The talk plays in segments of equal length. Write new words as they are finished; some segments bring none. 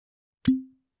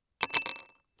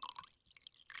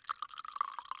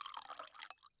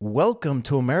Welcome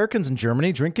to Americans in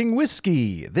Germany Drinking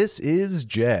Whiskey. This is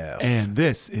Jeff. And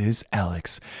this is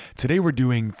Alex. Today we're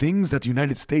doing things that the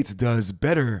United States does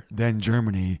better than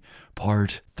Germany,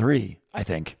 part 3, I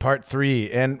think. Part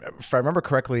 3. And if I remember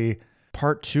correctly,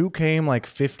 part 2 came like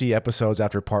 50 episodes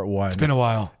after part 1. It's been a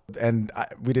while. And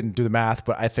we didn't do the math,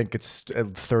 but I think it's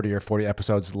 30 or 40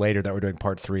 episodes later that we're doing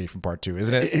part 3 from part 2,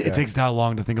 isn't it? It takes that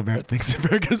long to think of things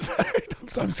America's better.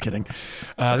 I'm just kidding.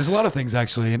 There's a lot of things,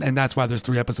 actually, and that's why there's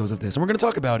 3 episodes of this. And we're going to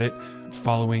talk about it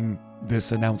following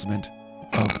this announcement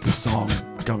of the song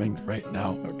coming right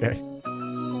now. Okay.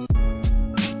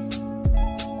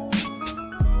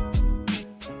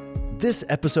 This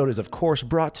episode is, of course,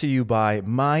 brought to you by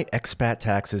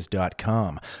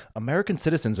myexpattaxes.com. American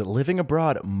citizens living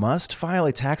abroad must file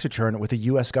a tax return with the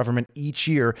U.S. government each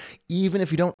year, even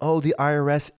if you don't owe the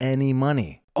IRS any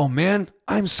money. Oh, man,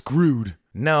 I'm screwed.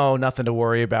 No, nothing to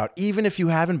worry about. Even if you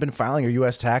haven't been filing your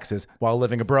U.S. taxes while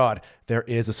living abroad, there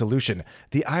is a solution.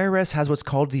 The IRS has what's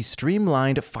called the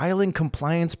Streamlined Filing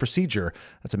Compliance Procedure.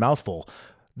 That's a mouthful.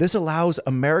 This allows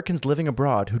Americans living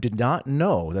abroad who did not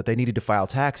know that they needed to file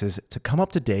taxes to come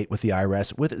up to date with the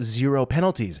IRS with 0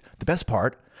 penalties. The best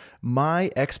part,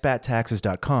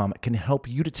 myexpattaxes.com can help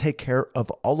you to take care of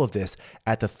all of this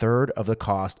at the third of the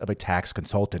cost of a tax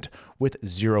consultant with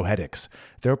 0 headaches.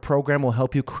 Their program will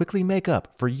help you quickly make up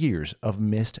for years of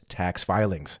missed tax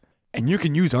filings. And you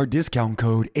can use our discount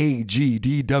code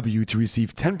AGDW to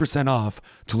receive 10% off.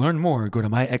 To learn more, go to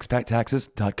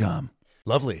myexpattaxes.com.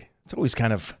 Lovely. It's always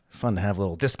kind of fun to have a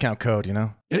little discount code, you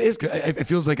know? It is. It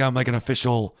feels like I'm like an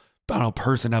official, I don't know,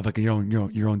 person have like your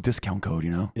own discount code,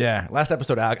 you know? Yeah. Last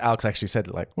episode, Alex actually said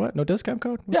like, what? No discount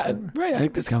code? Right. I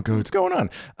think discount code. What's going on?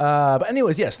 But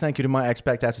anyways, yes, thank you to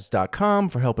myexpattaxes.com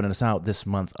for helping us out this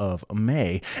month of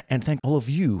May. And thank all of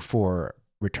you for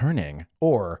returning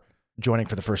or joining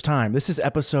for the first time. This is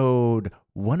episode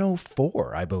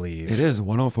 104, I believe. It is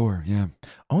 104, yeah.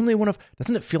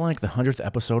 Doesn't it feel like the 100th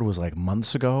episode was like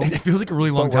months ago? It feels like a really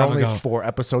long But we're time only ago. 4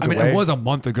 episodes I mean, away. it was a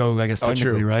month ago, I guess,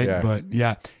 technically, true. right? Yeah. But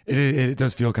yeah, it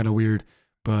does feel kind of weird.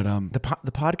 But The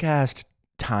podcast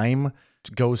time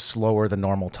goes slower than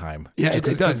normal time. Yeah, it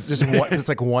does. It's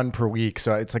like 1 per week.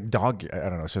 So it's like dog, I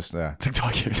don't know. It's just it's like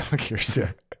dog years. dog years.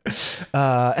 Yeah.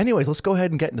 Anyways, let's go ahead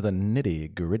and get into the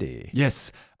nitty gritty.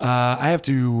 Yes. I have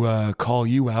to call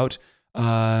you out.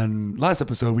 On last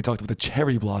episode, we talked about the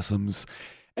cherry blossoms,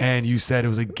 and you said it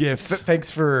was a gift.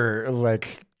 Thanks for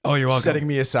like, oh, you're welcome. setting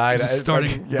me aside. Just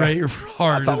starting right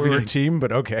hard. I thought we were a team,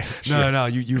 but okay. No,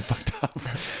 you fucked up.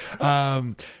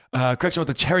 Correction about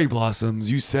the cherry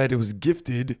blossoms. You said it was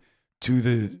gifted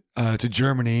to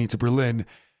Germany, to Berlin,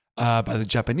 by the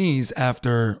Japanese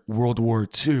after World War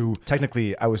II.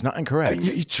 Technically, I was not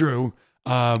incorrect. True.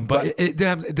 But it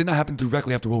did not happen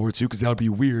directly after World War II, because that would be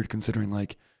weird considering,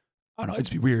 like, I don't know,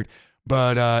 it'd be weird.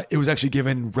 But it was actually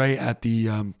given right at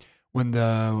the when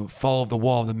the fall of the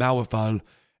wall, the Mauerfall,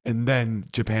 and then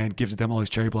Japan gifted them all these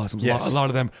cherry blossoms. Yes. A lot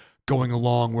of them going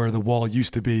along where the wall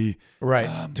used to be. Right.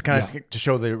 To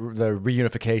show the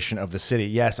reunification of the city.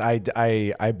 Yes,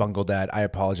 I bungled that. I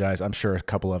apologize. I'm sure a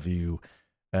couple of you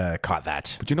caught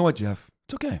that. But you know what, Jeff?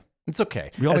 It's okay. It's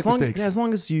okay. We all make mistakes. Yeah, as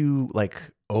long as you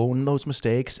like own those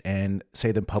mistakes and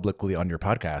say them publicly on your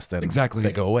podcast, then Exactly.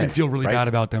 they go away. And feel really bad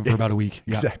about them for about a week.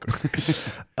 Yeah. Exactly.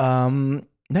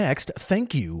 Next,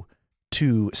 thank you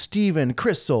to Stephen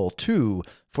Crystal 2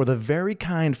 for the very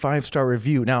kind 5-star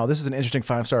review. Now, this is an interesting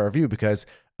 5-star review because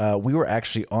we were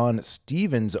actually on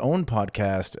Stephen's own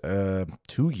podcast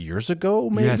 2 years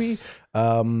ago, maybe. Yes.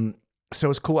 So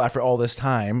it's cool after all this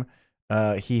time.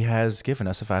 He has given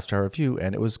us a 5-star review,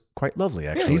 and it was quite lovely,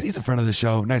 actually. Yeah, he's a friend of the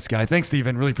show. Nice guy. Thanks,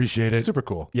 Steven. Really appreciate it. Super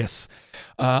cool. Yes.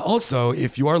 Also,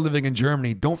 if you are living in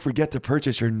Germany, don't forget to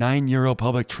purchase your €9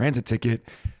 public transit ticket.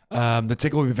 The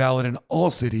ticket will be valid in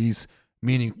all cities,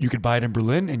 meaning you could buy it in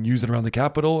Berlin and use it around the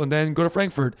capital, and then go to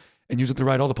Frankfurt and use it to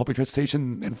ride all the public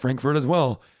transportation in Frankfurt as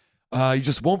well. You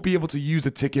just won't be able to use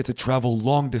the ticket to travel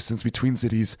long distance between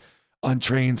cities on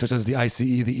trains such as the ICE,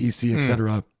 the EC,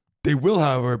 etc. They will,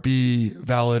 however, be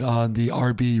valid on the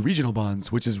RB regional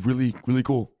bonds, which is really, really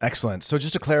cool. Excellent. So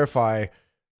just to clarify,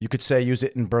 you could say use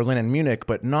it in Berlin and Munich,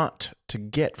 but not to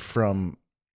get from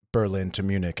Berlin to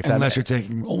Munich. Unless you're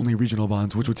taking only regional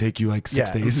bonds, which would take you like 6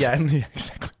 days. Yeah,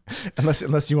 exactly.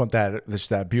 Unless you want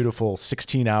that beautiful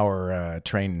 16-hour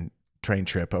train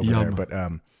trip over there.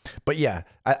 But yeah,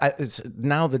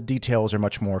 now the details are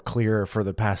much more clear. For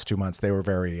the past 2 months, they were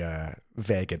very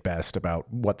vague at best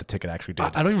about what the ticket actually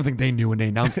did. I don't even think they knew when they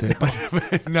announced it.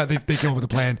 But no, they came up with a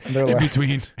plan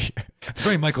between. It's a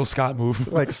very Michael Scott move.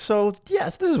 Like, so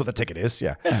yes, this is what the ticket is.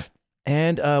 Yeah.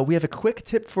 And we have a quick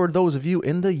tip for those of you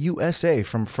in the USA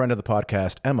from friend of the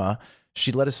podcast, Emma.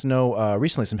 She let us know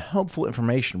recently some helpful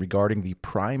information regarding the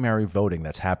primary voting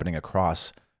that's happening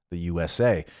across the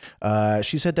USA.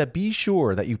 She said that be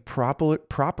sure that you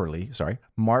properly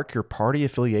mark your party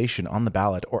affiliation on the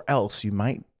ballot, or else you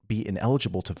might be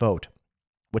ineligible to vote.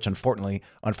 Which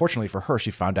unfortunately for her,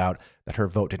 she found out that her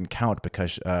vote didn't count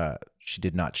because she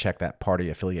did not check that party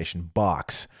affiliation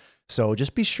box. So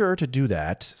just be sure to do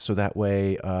that, so that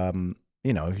way,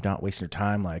 you're not wasting your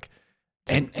time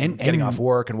and getting off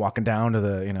work and walking down to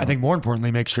the. I think more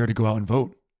importantly, make sure to go out and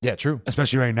vote. Yeah, true.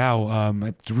 Especially right now,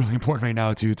 it's really important right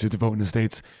now to vote in the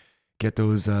States. Get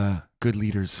those good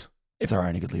leaders, if there are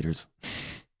any good leaders.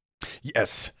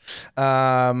 Yes.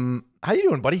 How you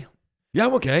doing, buddy? Yeah,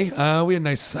 I'm okay. We had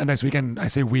a nice weekend. I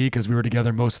say we because we were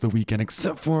together most of the weekend,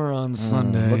 except for on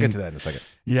Sunday. We'll get to that in a second.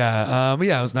 Yeah, but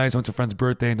yeah, it was nice. I went to a friend's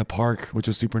birthday in the park, which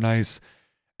was super nice.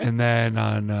 And then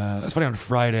it's funny, on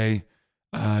Friday,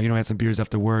 we had some beers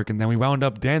after work, and then we wound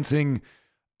up dancing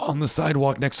on the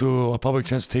sidewalk next to a public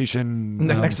transportation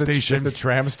station. Next to the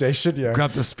tram station, yeah.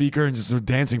 Grabbed a speaker and just were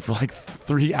dancing for like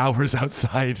 3 hours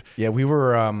outside. Yeah, we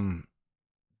were.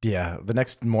 The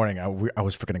next morning I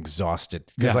was freaking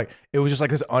exhausted because it was just like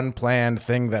this unplanned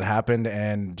thing that happened,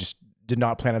 and just did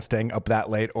not plan on staying up that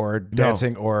late or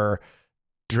dancing or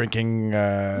drinking.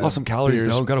 Lost some calories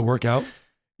though. Got to work out.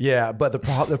 Yeah, but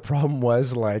the problem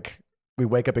was we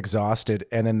wake up exhausted,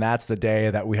 and then that's the day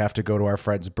that we have to go to our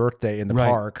friend's birthday in the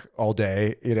park all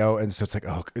day, and so it's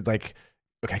okay,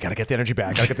 I gotta get the energy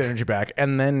back.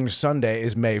 And then Sunday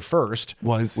is May 1st.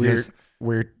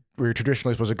 We're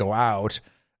traditionally supposed to go out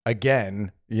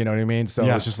again, you know what I mean? So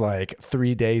it's just like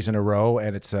 3 days in a row,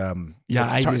 and it's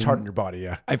it's hard on your body.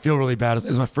 Yeah, I feel really bad. It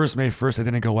was my first May 1st. I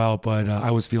didn't go out, but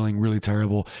I was feeling really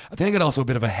terrible. I think I got also a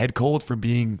bit of a head cold from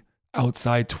being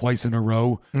outside twice in a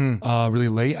row, really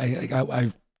late.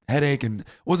 I headache and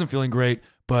wasn't feeling great,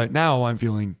 but now I'm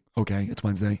feeling okay. It's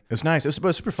Wednesday. It was nice. It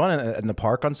was super fun in the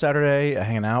park on Saturday,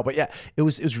 hanging out. But yeah, it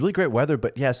was really great weather.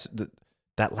 But yes,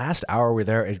 that last hour we were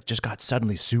there, it just got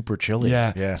suddenly super chilly.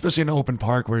 Yeah. Especially in an open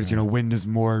park where wind is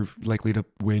more likely to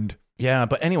wind. Yeah,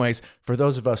 but anyways, for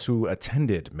those of us who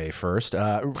attended May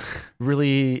 1st,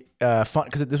 really fun,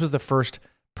 because this was the first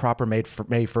proper May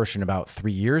 1st in about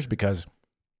 3 years because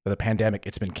of the pandemic.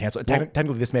 It's been canceled.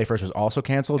 Technically, this May 1st was also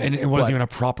canceled. And it wasn't even I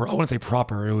wouldn't say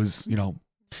proper. It was,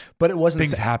 but it wasn't.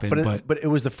 Things happened. But it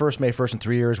was the first May 1st in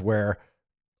 3 years where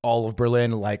all of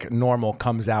Berlin, like normal,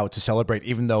 comes out to celebrate,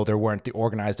 even though there weren't the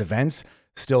organized events.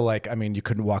 Still, you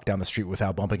couldn't walk down the street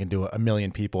without bumping into a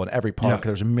million people in every park.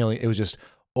 There was a million. It was just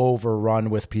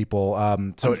overrun with people.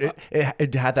 So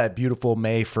it had that beautiful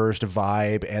May 1st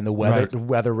vibe, and the weather. Right. The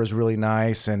weather was really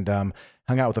nice, and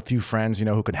hung out with a few friends,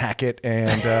 who could hack it,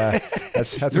 and had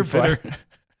some fun.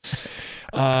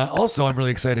 Also, I'm really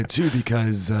excited too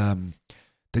because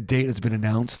the date has been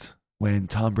announced when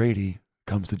Tom Brady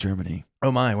comes to Germany.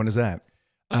 Oh my, when is that?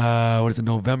 What is it,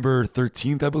 November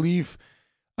 13th, I believe.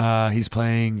 He's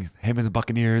playing, him and the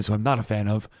Buccaneers, who I'm not a fan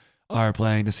of, are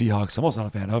playing the Seahawks. I'm also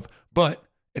not a fan of, but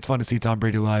it's fun to see Tom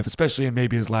Brady live, especially in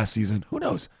maybe his last season. Who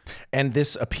knows? And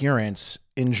this appearance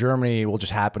in Germany will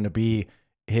just happen to be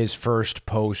his first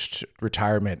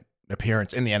post-retirement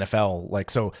appearance in the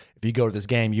NFL. So if you go to this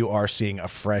game, you are seeing a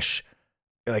fresh,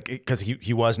 because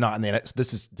he was not in the NFL.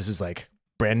 This is like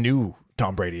brand new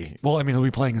Tom Brady. Well, he'll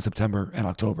be playing in September and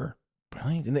October.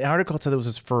 Really? In the article, it said it was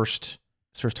his first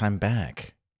time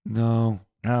back. No.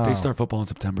 Oh. They start football in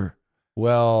September.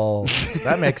 Well,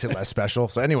 that makes it less special.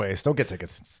 So anyways, don't get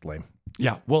tickets. It's lame.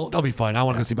 Yeah, well, that'll be fun. I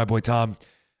want to go see my boy Tom,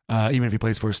 even if he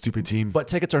plays for a stupid team. But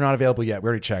tickets are not available yet. We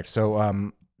already checked.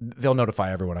 So they'll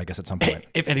notify everyone, I guess, at some point.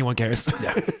 If anyone cares.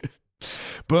 Yeah.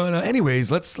 But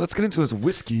anyways, let's get into this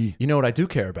whiskey. You know what I do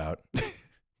care about? A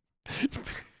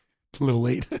little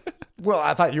late. Well,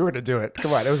 I thought you were going to do it.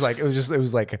 Come on. It was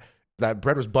like that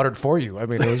bread was buttered for you. It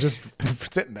was just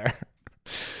sitting there.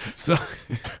 So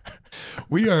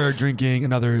we are drinking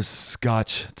another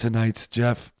scotch tonight,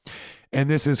 Jeff. And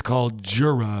this is called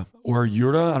Jura or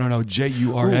Jura. I don't know,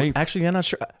 Jura. Ooh, actually, I'm not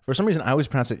sure. For some reason, I always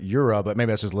pronounce it Jura, but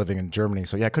maybe that's just living in Germany.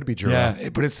 So yeah, it could be Jura. Yeah,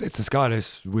 but it's a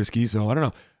Scottish whiskey, so I don't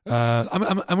know.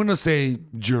 I'm going to say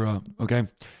Jura, okay?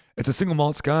 It's a single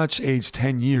malt scotch aged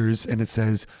 10 years, and it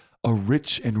says a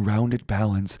rich and rounded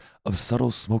balance of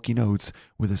subtle smoky notes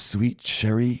with a sweet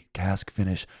cherry cask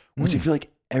finish, which I feel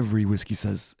like every whiskey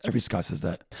says, every scotch says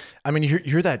that. You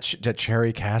hear that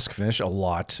cherry cask finish a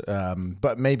lot,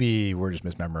 but maybe we're just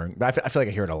misremembering. But I feel like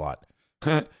I hear it a lot.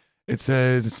 It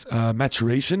says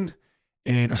maturation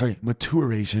in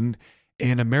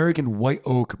American white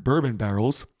oak bourbon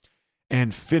barrels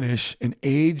and finish in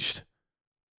aged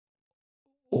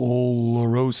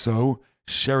Oloroso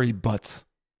Sherry Butts.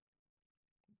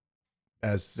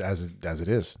 As it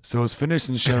is. So it's finished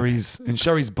in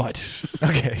Sherry's butt.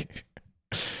 Okay.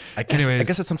 I Anyways.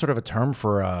 guess it's some sort of a term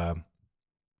for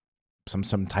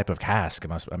some type of cask.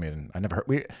 I never heard.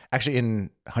 We actually in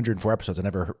 104 episodes, I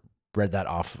never read that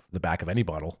off the back of any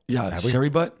bottle. Yeah, Have we? Sherry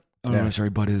Butt. I don't know Yeah. what a Sherry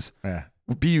Butt is. Yeah.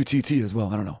 BUTT as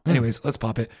well. I don't know. Anyways, let's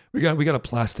pop it. We got a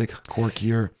plastic cork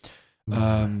here.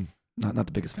 Not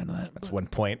the biggest fan of that. That's 1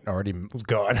 point already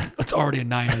gone. It's already a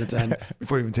 9 out of 10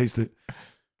 before you even taste it.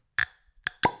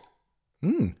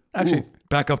 Actually, Ooh,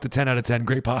 back up to 10 out of 10.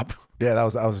 Great pop. yeah, that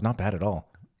was not bad at all.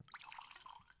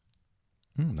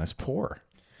 Nice pour.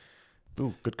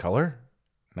 Ooh, good color.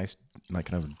 Nice, like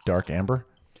kind of dark amber.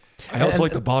 I also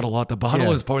like the bottle a lot. The bottle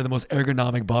Yeah. is probably the most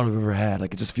ergonomic bottle I've ever had.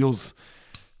 Like it just feels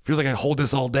like I can hold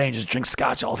this all day and just drink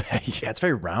scotch all day. Yeah, it's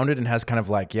very rounded and has kind of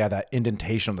like that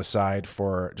indentation on the side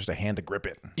for just a hand to grip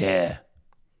it. Yeah.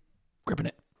 Gripping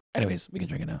it. Anyways, we can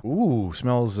drink it now. Ooh,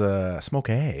 smells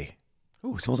smoky.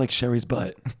 Ooh, smells like Sherry's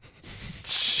butt.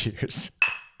 Cheers.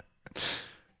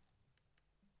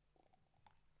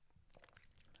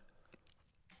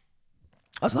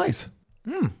 That's nice.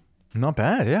 Not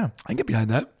bad. Yeah, I can get behind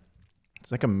that.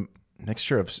 it's like a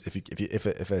mixture of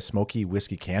if a smoky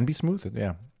whiskey can be smooth.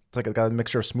 Yeah, it's like got a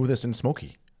mixture of smoothness and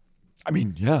smoky. I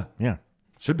mean, yeah, Yeah.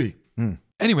 should be.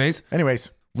 Anyways,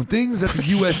 Anyways, well, things that the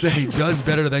USA does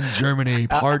better than Germany,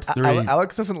 part 3.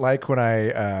 Alex doesn't like when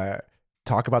I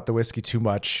talk about the whiskey too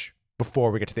much before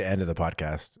we get to the end of the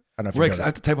podcast. I don't know if you Rex, I noticed.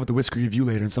 have to type up the whiskey review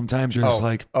later, and sometimes you're just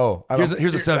like, here's a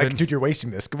you're 7. like, dude, you're wasting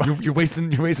this. Come on. you're wasting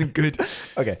good.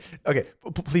 Okay.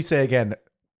 Please say again.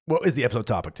 What is the episode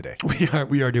topic today?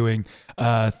 We are doing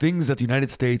things that the United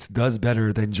States does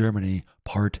better than Germany,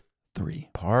 part 3.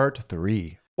 Part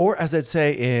 3, or as they'd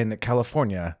say in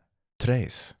California,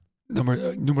 tres.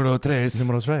 Numero tres.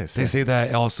 Número tres. They say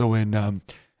that also in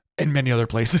many other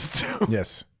places too,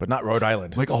 Yes, but not Rhode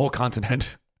Island. like a whole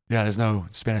continent. Yeah, there's no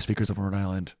Spanish speakers up in Rhode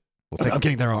Island. I'm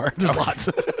kidding, there are. There's lots.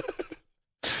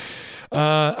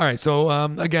 All right, so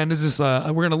again, this is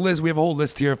we're gonna list. We have a whole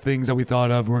list here of things that we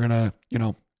thought of. We're gonna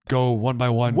go one by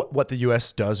one. What the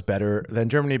U.S. does better than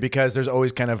Germany, because there's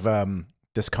always kind of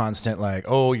this constant like,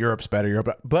 oh, Europe's better,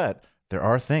 but there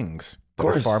are things that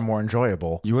are course. far more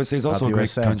enjoyable. USA is also Not a the great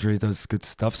USA. country. It does good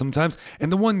stuff sometimes.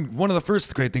 And one of the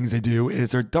first great things they do is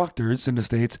their doctors in the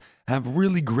States have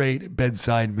really great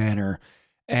bedside manner.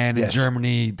 And in Yes.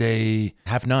 Germany, they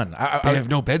Have none. they have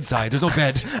no bedside. There's no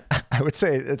bed. I would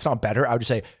say it's not better. I would just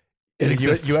say in the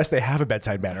exists. U.S. they have a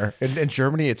bedside manner. In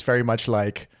Germany, it's very much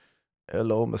like,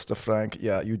 hello, Mr. Frank.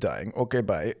 Yeah, you dying. Okay,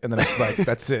 bye. And then it's like,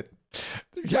 that's it.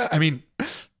 Yeah, I mean,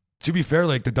 to be fair,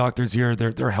 like the doctors here,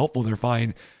 they're helpful, they're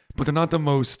fine, but they're not the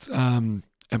most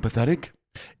empathetic.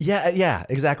 Yeah,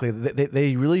 exactly.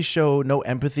 They really show no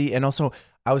empathy. And also,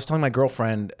 I was telling my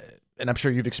girlfriend, and I'm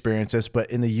sure you've experienced this, but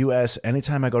in the U.S.,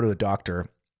 anytime I go to the doctor,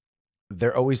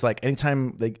 they're always like,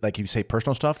 anytime they, like you say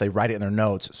personal stuff, they write it in their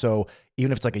notes. So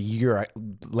even if it's like a year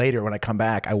later when I come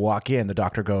back, I walk in, the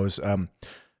doctor goes,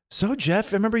 so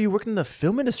Jeff, I remember you worked in the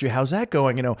film industry. How's that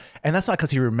going? And that's not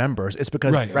because he remembers. It's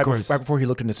because Right, of right course. before he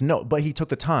looked in his note, but he took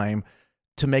the time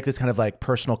to make this kind of like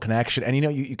personal connection. And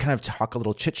you kind of talk a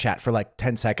little chit chat for like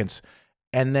 10 seconds.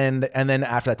 And then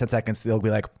after that 10 seconds, they'll be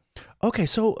like, okay,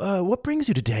 so what brings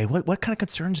you today? What kind of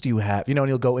concerns do you have? And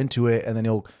he'll go into it, and then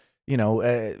he'll,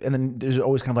 and then there's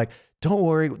always kind of like, don't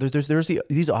worry, there's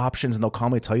these options, and they'll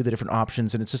calmly tell you the different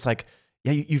options. And it's just like,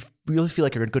 yeah, you really feel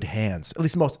like you're in good hands. At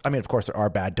least of course there are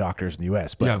bad doctors in the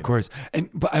U.S., but Yeah, of course.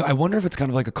 But I wonder if it's kind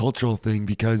of like a cultural thing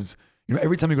because,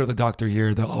 every time you go to the doctor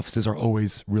here, the offices are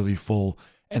always really full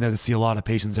and they see a lot of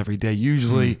patients every day.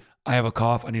 Usually I have a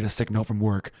cough, I need a sick note from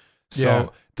work. So Yeah.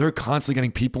 they're constantly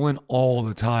getting people in all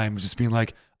the time, just being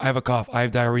like, I have a cough, I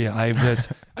have diarrhea, I have this,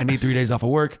 I need 3 days off of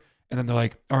work. And then they're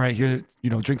like, all right, here,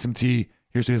 drink some tea.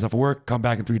 Here's 3 days off of work. Come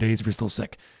back in 3 days if you're still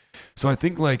sick. So I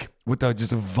think like with the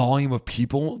volume of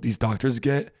people these doctors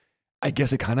get, I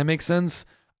guess it kind of makes sense.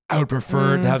 I would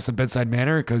prefer to have some bedside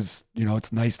manner because,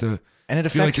 it's nice to and it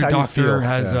feel like affects your how you doctor feel.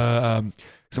 has Yeah.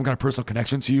 some kind of personal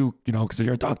connection to you, because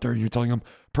you're a doctor and you're telling them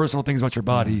personal things about your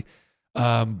body.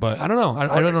 But I don't know.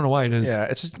 I don't know why it is. Yeah,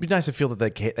 it's just be nice to feel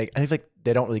that I feel like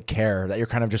they don't really care, that you're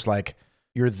kind of just like,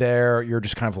 you're there, you're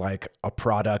just kind of like a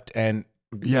product, and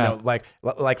Yeah. like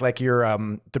you're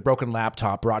the broken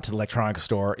laptop brought to the electronics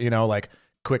store, like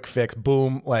quick fix,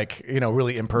 boom, like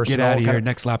really impersonal. Get out of kind here. of-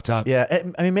 Next laptop. Yeah,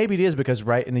 I mean maybe it is because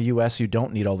right in the U.S. you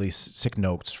don't need all these sick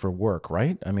notes for work,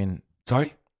 right? I mean,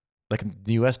 Sorry? like in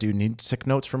the U.S. do you need sick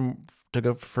notes to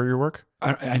go for your work?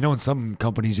 I know in some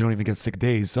companies you don't even get sick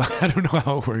days, so I don't know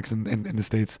how it works in the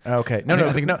States. Okay.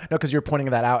 No, because you're pointing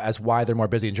that out as why they're more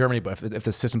busy in Germany. But if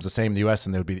the system's the same in the U.S.,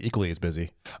 then they would be equally as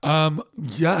busy.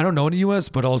 Yeah, I don't know in the U.S.,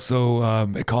 but also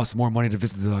it costs more money to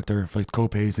visit the doctor for like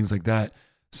co-pays, things like that.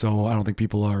 So I don't think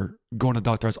people are going to the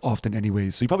doctor as often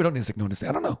anyways. So you probably don't need a sick notice.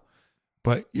 I don't know.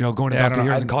 But, going to the doctor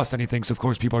here doesn't cost anything. So, of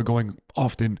course, people are going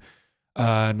often.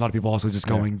 And a lot of people also just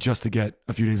going just to get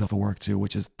a few days off of work, too,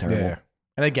 which is terrible. Yeah.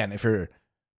 And again, if you're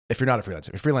not a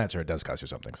freelancer, it does cost you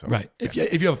something. So right. If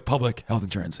you have public health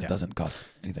insurance, it doesn't cost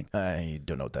anything. I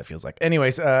don't know what that feels like.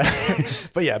 Anyways,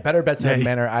 but yeah, better bedside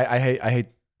manner. I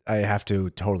have to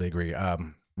totally agree.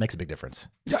 Makes a big difference.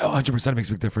 Yeah, 100% makes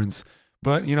a big difference.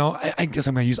 But, I guess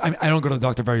I'm going to use, I don't go to the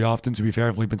doctor very often, to be fair.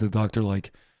 I've only been to the doctor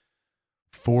like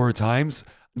 4 times.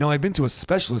 No, I've been to a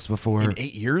specialist before. In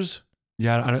 8 years?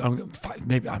 Yeah, I don't,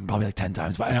 maybe I'm probably like 10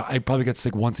 times, but I probably get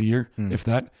sick once a year, if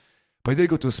that. But I did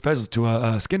go to a specialist, to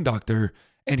a skin doctor,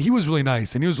 and he was really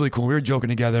nice and he was really cool. We were joking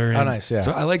together. And nice, yeah.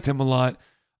 So I liked him a lot.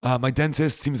 My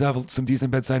dentist seems to have some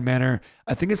decent bedside manner.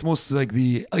 I think it's mostly like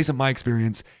at least in my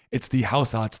experience, it's the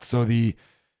Hausarzt. So the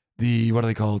what are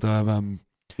they called?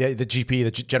 Yeah, the GP,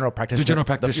 the general practitioner. The general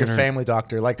practitioner. Your family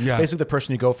doctor. Basically the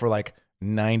person you go for like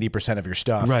 90% of your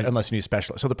stuff, right, unless you need a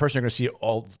specialist. So the person you're going to see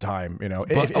all the time,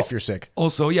 if you're sick.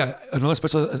 Also, yeah, another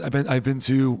specialist I've been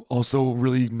to, also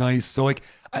really nice. So like,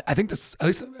 I think this, at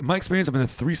least in my experience, I've been to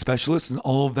 3 specialists, and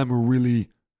all of them were really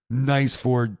nice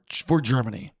for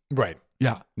Germany. Right.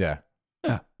 Yeah. Yeah.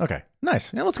 Yeah. Okay.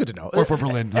 Nice. Yeah, that's good to know. Or for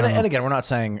Berlin. And again, we're not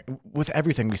saying with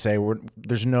everything we say,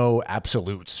 there's no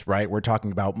absolutes, right? We're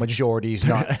talking about majorities.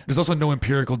 There's also no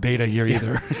empirical data here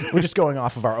either. We're just going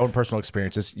off of our own personal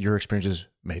experiences. Your experiences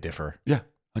may differ. Yeah,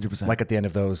 100%. Like at the end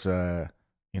of those,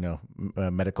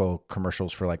 medical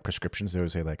commercials for like prescriptions, they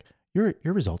would say like, your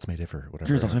results may differ. Whatever.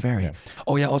 Your results may vary. Yeah.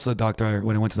 Oh yeah. Also, the doctor,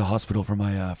 when I went to the hospital for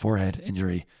my forehead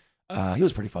injury. He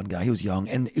was a pretty fun guy. He was young,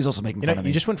 and he was also making fun of me.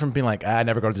 You just went from being like, I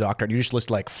never go to the doctor, and you just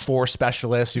listed like 4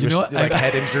 specialists. You just like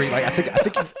head injury. Like I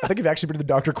think you've actually been to the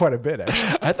doctor quite a bit.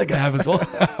 Actually, I think I have as well.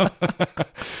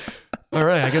 All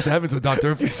right, I guess I have been to the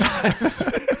doctor a few times.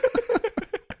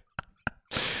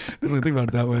 Didn't really think about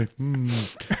it that way.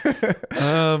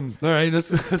 All right,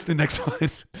 that's the next one.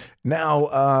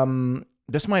 Now,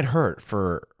 this might hurt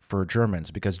for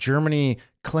Germans because Germany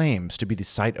claims to be the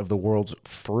site of the world's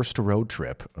first road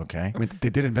trip. Okay. I mean,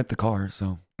 they did invent the car,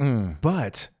 so.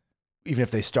 But even if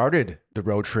they started the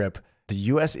road trip, the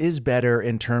U.S. is better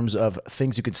in terms of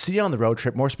things you could see on the road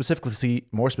trip. More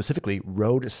specifically,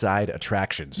 roadside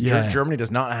attractions. Yeah. Germany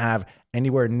does not have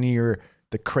anywhere near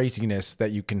the craziness that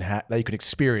you can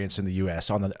experience in the U.S.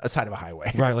 on the side of a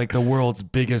highway. Right, like the world's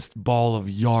biggest ball of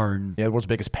yarn. Yeah, the world's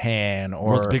biggest pan, or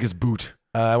world's biggest boot.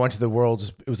 I went to the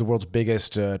world's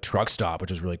biggest truck stop,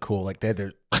 which was really cool. Like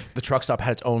the truck stop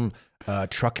had its own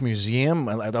truck museum.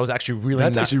 That was actually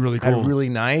actually really cool. Really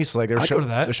nice. Like go to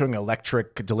that. They're showing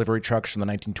electric delivery trucks from the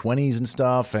 1920s and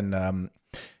stuff. And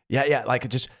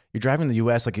like you're driving in the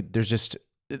U.S. Like there's just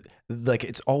like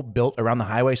it's all built around the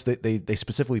highway. So they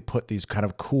specifically put these kind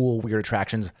of cool, weird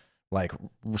attractions. Like,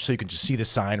 so you can just see the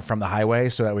sign from the highway,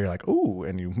 so that way you're like, ooh,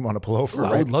 and you want to pull over.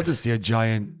 I would love to see a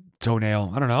giant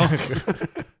toenail. I don't know.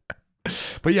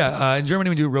 But yeah, in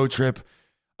Germany, when you do a road trip,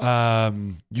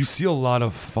 you see a lot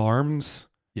of farms.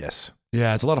 Yes.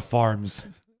 Yeah, it's a lot of farms.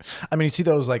 I mean, you see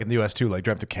those like in the U.S. too, like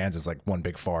drive to Kansas, like one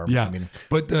big farm. Yeah, I mean,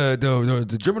 but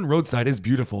the German roadside is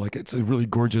beautiful. Like it's a really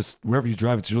gorgeous, wherever you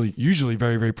drive, it's usually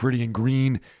very, very pretty and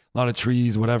green, a lot of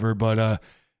trees, whatever. But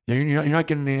yeah, you're not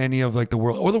getting any of like the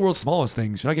world's smallest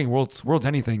things. You're not getting world's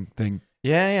anything thing.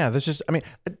 Yeah. There's just, I mean,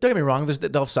 don't get me wrong.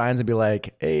 They'll have signs and be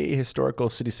like, "Hey, historical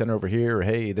city center over here," or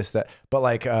 "Hey, this, that." But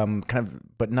like,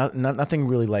 nothing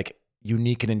really like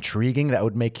unique and intriguing that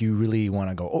would make you really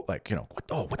want to go, oh, like,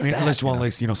 what's that? Unless you want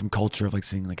like, some culture of like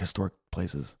seeing like historic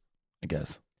places, I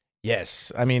guess.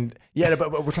 Yes. I mean, yeah,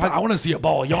 but we're talking. I want to see a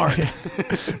ball of yarn.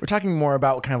 We're talking more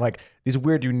about kind of like these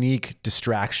weird, unique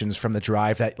distractions from the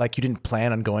drive that like you didn't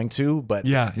plan on going to, but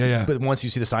yeah. But once you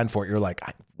see the sign for it, you're like,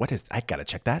 I gotta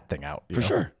check that thing out. For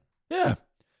sure. Yeah.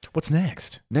 What's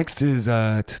next? Next is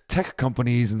tech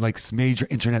companies and like major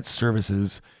internet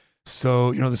services.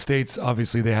 So, the States,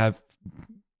 obviously they have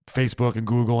Facebook and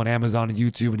Google and Amazon and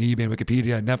YouTube and eBay and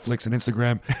Wikipedia and Netflix and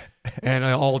Instagram and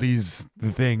all these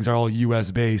things are all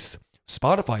US based.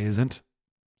 Spotify isn't,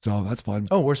 so that's fun.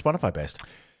 Oh, where's Spotify based?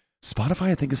 Spotify,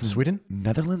 I think, is from Sweden,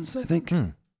 Netherlands. I think. Yeah,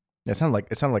 it sounded like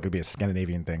it'd be a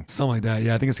Scandinavian thing, something like that.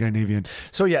 Yeah, I think it's Scandinavian.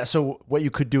 So what you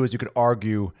could do is you could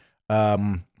argue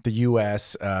the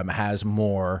US has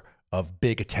more of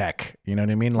big tech. You know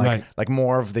what I mean? Right. Like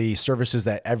more of the services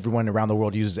that everyone around the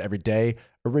world uses every day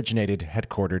originated,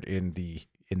 headquartered in the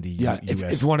Yeah,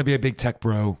 US. if you want to be a big tech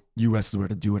bro, US is where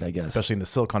to do it, I guess. Especially in the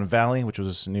Silicon Valley, which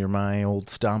was near my old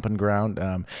stomping ground.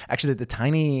 Actually, the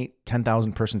tiny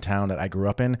 10,000 person town that I grew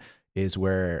up in is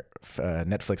where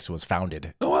Netflix was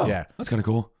founded. Oh, wow. Yeah. That's kind of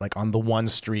cool. Like on the one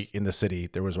street in the city,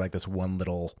 there was like this one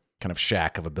little kind of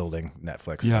shack of a building,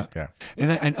 Netflix. Yeah. Yeah.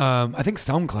 And I think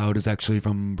SoundCloud is actually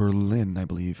from Berlin, I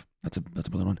believe. That's a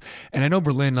Berlin one. And I know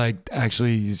Berlin like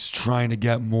actually is trying to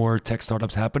get more tech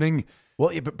startups happening.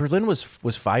 Well, yeah, but Berlin was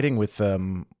fighting with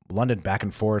London back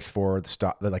and forth for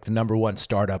the number one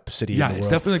startup city. Yeah, in the it's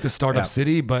world. definitely like the startup Yeah.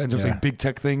 city, but in terms of Yeah. like big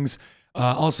tech things,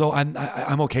 also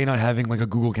I'm okay not having like a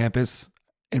Google campus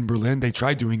in Berlin. They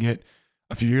tried doing it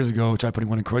a few years ago, tried putting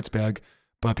one in Kreuzberg,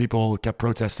 but people kept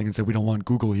protesting and said we don't want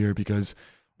Google here because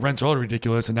rents are already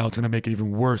ridiculous, and now it's going to make it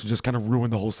even worse and just kind of ruin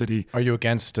the whole city. Are you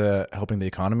against helping the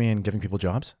economy and giving people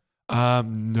jobs?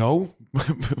 No,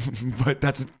 but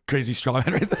that's a crazy straw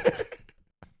man right there.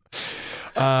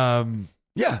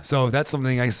 Yeah, so that's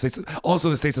something I say. Also,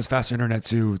 the States has faster internet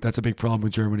too. That's a big problem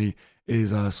with Germany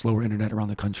is slower internet around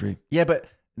the country. Yeah, but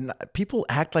people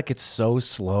act like it's so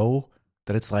slow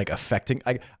that it's like affecting.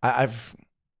 I've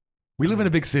We live in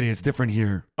a big city. It's different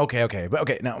here. okay, but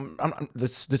okay. Now,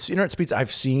 this internet speeds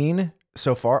I've seen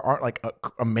so far aren't like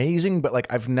amazing, but like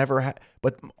I've never had.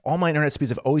 But all my internet speeds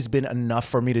have always been enough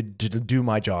for me to do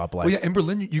my job. Like, Well, yeah, in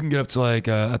Berlin you can get up to like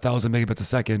 1,000 megabits a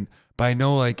second, but I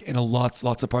know like in lots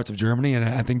of parts of Germany, and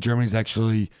I think Germany's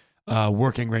actually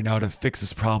working right now to fix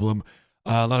this problem.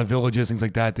 A lot of villages, things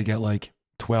like that, they get like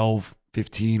 12,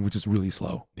 15, which is really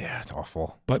slow. yeah, it's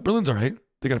awful. But Berlin's all right.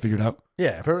 They got to figure it out.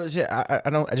 Yeah, but yeah,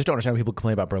 I just don't understand when people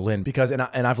complain about Berlin because and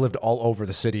I've lived all over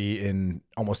the city in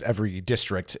almost every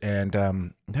district and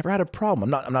never had a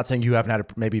problem. I'm not saying you haven't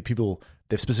had maybe people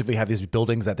they specifically have these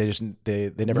buildings that they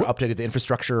never updated the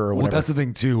infrastructure or whatever. Well, that's the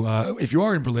thing too. If you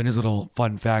are in Berlin, here's a little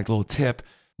fun fact, little tip.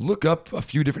 Look up a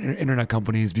few different internet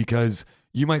companies because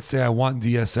you might say, I want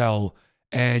DSL,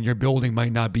 and your building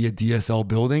might not be a DSL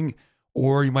building,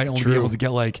 or you might only be able to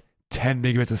get like 10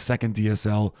 megabits a second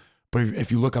DSL. But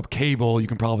if you look up cable, you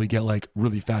can probably get like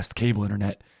really fast cable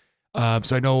internet.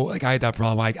 So I know like I had that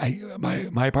problem.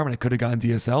 My apartment, I could have gotten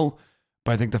DSL,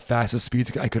 but I think the fastest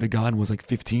speeds I could have gone was like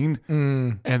 15.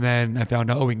 And then I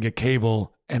found out, we can get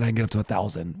cable and I can get up to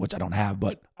 1,000, which I don't have,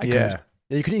 but I could. Yeah,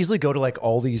 you can easily go to like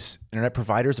all these internet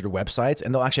providers or websites,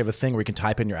 and they'll actually have a thing where you can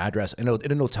type in your address, and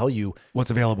it'll tell you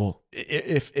What's available.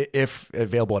 if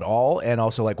available at all, and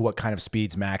also like what kind of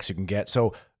speeds max you can get.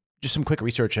 So just some quick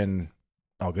research and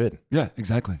all good. Yeah,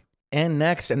 exactly. And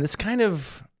next, and this kind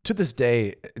of to this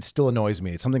day, it still annoys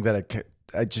me. It's something that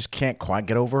I just can't quite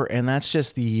get over, and that's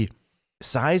just the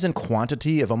size and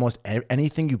quantity of almost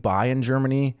anything you buy in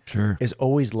Germany. Sure. Is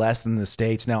always less than the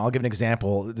States. Now, I'll give an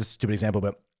example. This is a stupid example,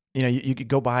 but you know, you could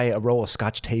go buy a roll of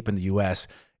Scotch tape in the U.S.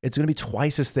 It's going to be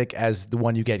twice as thick as the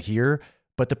one you get here,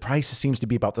 but the price seems to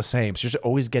be about the same. So you're just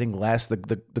always getting less.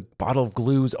 The bottle of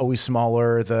glue is always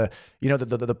smaller.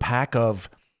 The pack of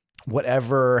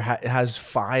whatever has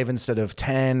 5 instead of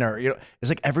 10, or it's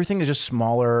like everything is just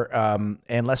smaller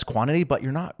and less quantity, but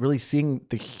you're not really seeing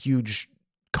the huge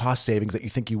cost savings that you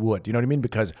think you would. You know what I mean?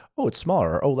 Because it's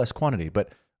smaller, or less quantity,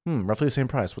 but roughly the same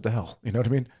price. What the hell? You know what I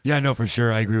mean? Yeah, no, for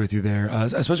sure. I agree with you there.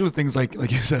 Especially with things like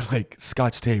you said, like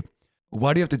Scotch tape.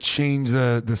 Why do you have to change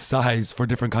the size for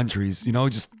different countries? You know,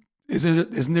 just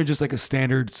isn't there just like a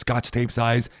standard Scotch tape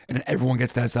size and everyone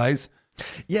gets that size?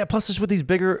 Yeah, plus just with these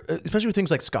bigger, especially with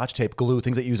things like Scotch tape, glue,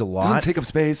 things that you use a lot. Doesn't take up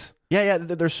space. Yeah,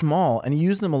 they're small and you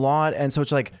use them a lot. And so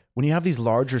it's like when you have these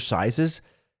larger sizes,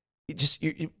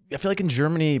 I feel like in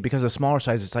Germany, because of the smaller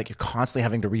size, it's like you're constantly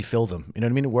having to refill them. You know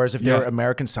what I mean? Whereas if they're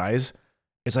American size,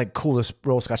 it's like, cool, this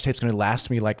roll of Scotch tape is going to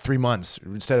last me like 3 months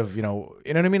instead of, you know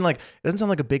what I mean? Like, it doesn't sound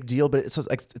like a big deal, but it's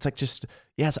like just,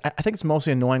 yes, I think it's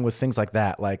mostly annoying with things like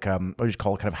that. Like, what do you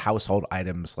call it? Kind of household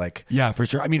items. Like, yeah, for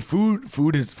sure. I mean,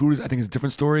 food is, I think is a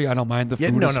different story. I don't mind the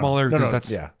food is smaller because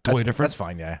that's totally different. That's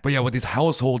fine. Yeah. But yeah, with these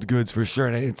household goods for sure.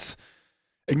 And it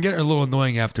can get a little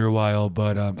annoying after a while,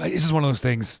 but it's just one of those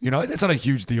things. You know, it's not a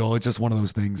huge deal. It's just one of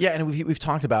those things. Yeah. And we've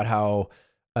talked about how,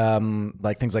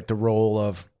 like things like the roll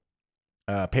of,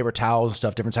 paper towels and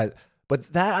stuff, different size.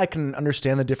 But that I can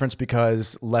understand the difference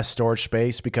because less storage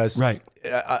space, because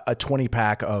a 20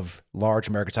 pack of large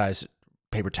American size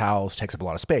paper towels takes up a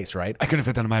lot of space, right? I couldn't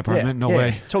fit that in my apartment. No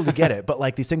way. Totally get it. But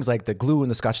like these things like the glue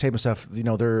and the Scotch tape and stuff, you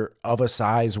know, they're of a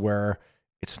size where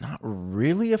it's not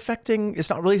really I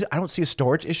don't see a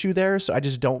storage issue there. So I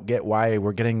just don't get why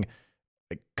we're getting,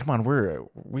 like, come on,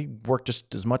 we work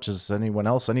just as much as anyone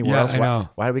else anywhere else. I know.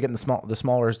 Why are we getting the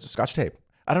smaller Scotch tape?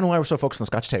 I don't know why we're so focused on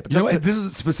Scotch tape. But You know what? This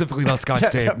is specifically about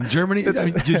Scotch tape. Germany, I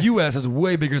mean, the U.S. has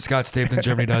way bigger Scotch tape than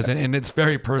Germany does, and it's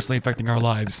very personally affecting our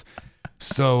lives.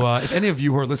 So if any of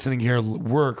you who are listening here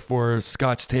work for a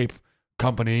Scotch tape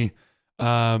company,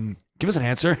 give us an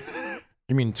answer.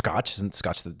 You mean Scotch? Isn't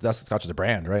Scotch Scotch is the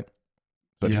brand, right?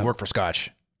 But if Yeah. you work for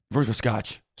Scotch, Work for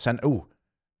Scotch. ooh,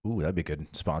 that'd be a good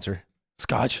sponsor.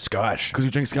 Scotch? Scotch. Because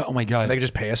we drink Scotch? Oh my God. And they could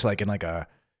just pay us like in like a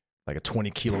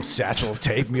 20-kilo satchel of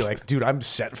tape and be like, dude, I'm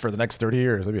set for the next 30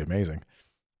 years. That'd be amazing.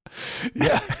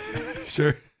 Yeah,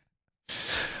 sure.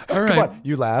 All right. Come on,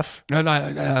 you laugh. No,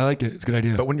 I like it. It's a good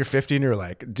idea. But when you're 50 and you're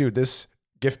like, dude, this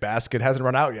gift basket hasn't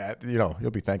run out yet, you'll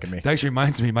be thanking me. That actually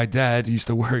reminds me, my dad used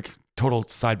to work, total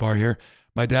sidebar here.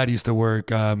 My dad used to work,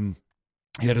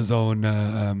 he had his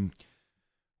own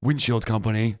windshield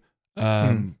company.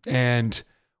 And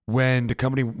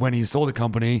when he sold the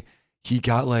company, he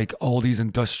got like all these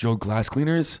industrial glass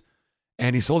cleaners,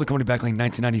 and he sold the company back in like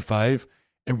 1995.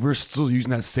 And we're still using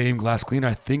that same glass cleaner.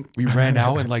 I think we ran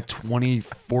out in like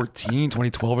 2014,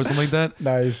 2012 or something like that.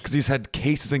 Nice. Because he's had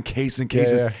cases and cases and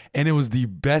cases. Yeah. And it was the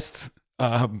best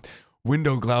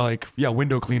window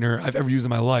cleaner I've ever used in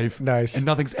my life. Nice. And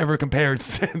nothing's ever compared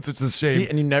since, which is a shame. See,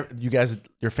 and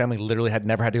your family literally had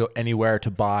never had to go anywhere to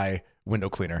buy window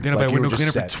cleaner. Then I buy a you were window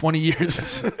just cleaner for set. 20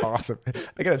 years. Awesome.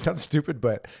 Again, it sounds stupid,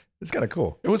 but it's kind of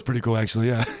cool. It was pretty cool, actually.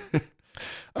 Yeah.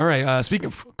 All right. Speaking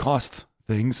of cost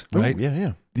things, right? Ooh,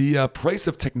 yeah. The price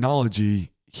of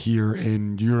technology here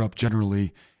in Europe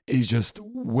generally is just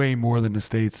way more than the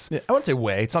States. Yeah, I wouldn't say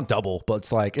way. It's not double, but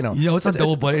it's like, It's not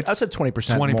double, but it's I said 20%.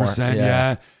 20%. more.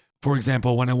 Yeah. For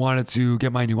example, when I wanted to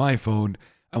get my new iPhone,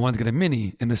 I wanted to get a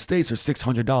mini. In the States, are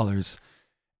 $600.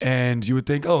 And you would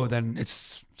think, oh, then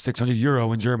it's 600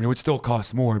 euro in Germany. It would still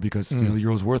cost more because the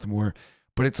euro's worth more.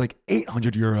 But it's like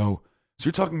 800 euro. So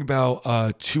you're talking about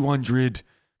 $250,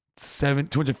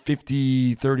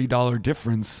 $30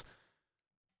 difference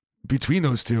between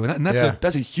those two. And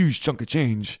that's a huge chunk of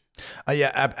change.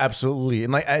 Absolutely.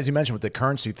 And like, as you mentioned with the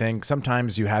currency thing,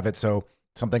 sometimes you have it so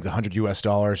something's $100 US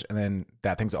and then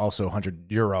that thing's also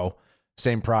 100 euro,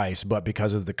 same price, but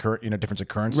because of the difference of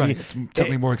currency, Right. It's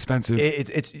definitely more expensive.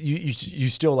 It's you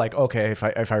still like, okay, if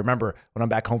I remember when I'm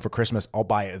back home for Christmas, I'll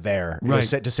buy it there, Right.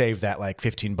 to save that like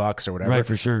 $15 or whatever. Right,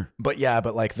 for sure. But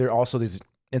like there are also these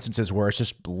instances where it's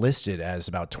just listed as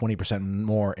about 20%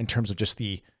 more in terms of just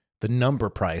the number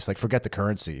price. Like forget the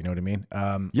currency, you know what I mean?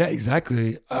 Yeah,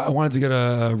 exactly. I wanted to get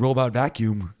a robot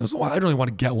vacuum. I don't really want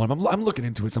to get one. I'm looking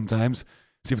into it sometimes,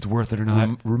 see if it's worth it or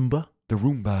not. Roomba. The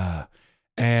Roomba.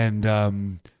 And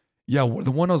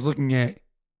the one I was looking at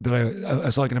that I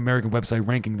saw like an American website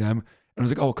ranking them, and I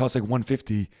was like, oh, it costs like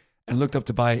 $150. And I looked up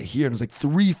to buy it here, and it was like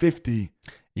 $350.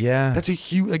 Yeah, That's a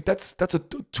huge, that's a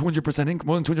 200%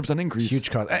 more than 200% increase.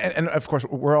 huge cost. And of course,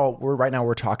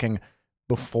 we're talking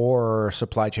before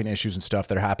supply chain issues and stuff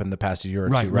that happened the past year or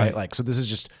two, right? Right. Like, so this is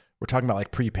just, we're talking about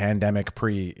like pre-pandemic,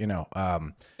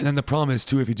 And then the problem is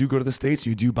too, if you do go to the States,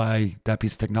 you do buy that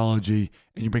piece of technology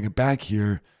and you bring it back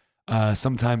here,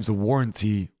 sometimes the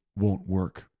warranty won't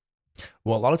work.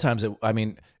 well, a lot of times,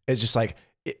 it's just like,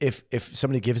 if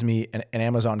somebody gives me an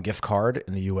Amazon gift card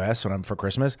in the US when I'm for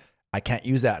Christmas, I can't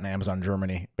use that in Amazon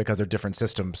Germany because they're different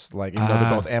systems. Like, even though they're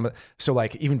both Amazon. So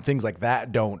like even things like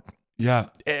that don't, Yeah.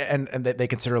 and they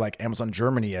consider like Amazon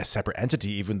Germany a separate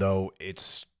entity, even though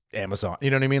it's Amazon. You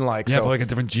know what I mean? Like, Yeah, so but like a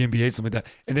different GmbH, something like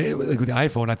that. And like with the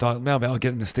iPhone, I thought, man, I'll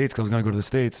get it in the States because I was going to go to the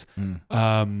States.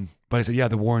 But I said, yeah,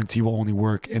 the warranty will only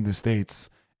work in the States.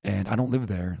 And I don't live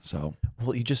there. So,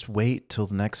 well, you just wait till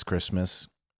the next Christmas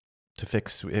to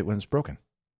fix it when it's broken.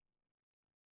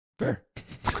 fair.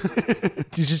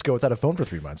 You just go without a phone for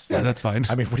 3 months. Yeah, Like, that's fine.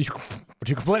 I mean, what are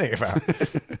you complaining about?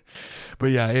 But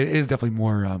yeah, it is definitely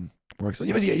more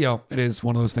expensive. But yeah, it is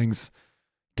one of those things.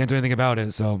 Can't do anything about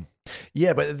it. So,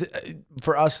 Yeah, but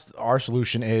for us, our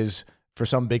solution is for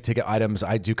some big ticket items,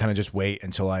 I do kind of just wait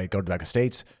until I go back to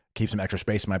States, keep some extra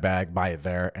space in my bag, buy it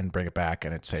there, and bring it back,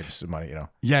 and it saves some money.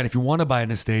 yeah, and if you want to buy it in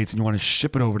the States and you want to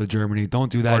ship it over to Germany,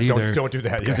 don't do that Or either. don't do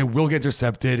that because yeah. it will get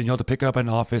intercepted and you'll have to pick it up at an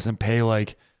office and pay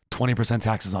like 20%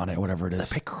 taxes on it, whatever it is.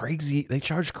 They pay crazy. They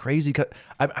charge crazy.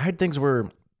 I had things where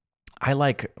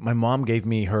my mom gave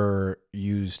me her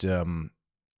used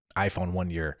iPhone one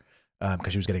year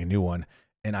because she was getting a new one,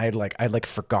 and I had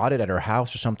forgot it at her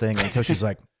house or something, and so she's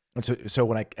like, and so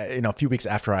when a few weeks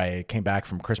after I came back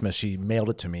from Christmas, she mailed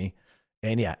it to me,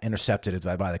 and yeah, intercepted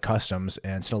it by the customs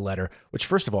and sent a letter. Which,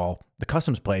 first of all, the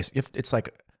customs place, it's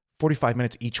like 45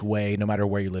 minutes each way, no matter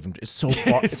where you live. It's so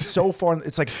far. It's so far.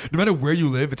 It's like, No matter where you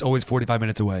live, it's always 45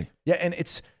 minutes away. yeah, and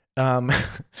it's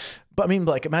but I mean,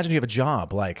 like, imagine you have a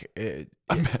job, like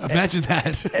Imagine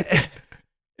that.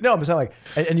 No, I'm saying like,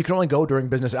 and you can only go during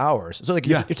business hours. So like,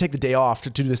 Yeah. you take the day off to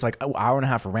do this like hour and a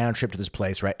half round trip to this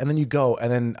place, right? And then you go,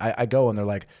 and then I go, and they're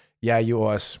like, yeah, you owe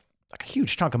us like a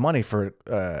huge chunk of money for.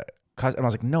 And I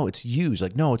was like, no, it's used.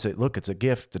 Like, no, it's a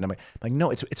gift. And I'm like, no,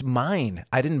 it's mine.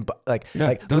 I didn't like. Yeah,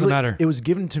 like, doesn't matter. It was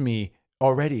given to me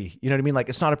already. You know what I mean? Like,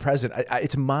 it's not a present.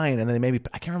 It's mine. And then maybe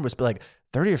I can't remember. It's like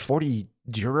 30 or 40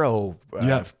 euro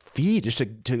fee just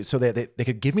to so they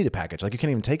could give me the package. Like, you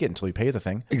can't even take it until you pay the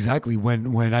thing. Exactly.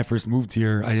 When I first moved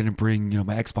here, I didn't bring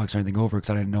my Xbox or anything over because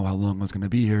I didn't know how long I was going to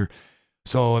be here.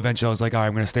 So eventually, I was like, all right,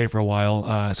 I'm going to stay for a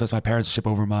while. So it's my parents ship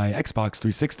over my Xbox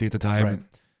 360 at the time, Right.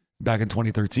 back in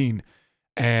 2013,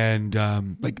 and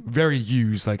like very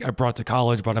used. Like I brought it to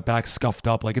college, brought it back, scuffed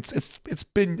up. Like it's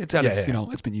been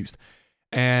it's been used,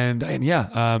 and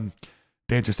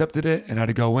they intercepted it, and I had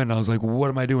to go in. I was like, what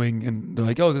am I doing? And they're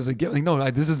like, oh, there's a gift. Like, no,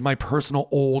 this is my personal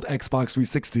old Xbox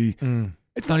 360.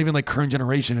 It's not even like current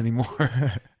generation anymore.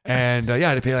 And I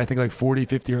had to pay, I think, like 40,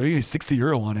 50, or even 60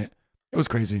 euro on it. It was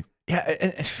crazy.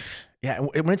 Yeah,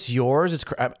 and when it's yours,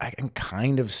 I can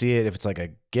kind of see it if it's like a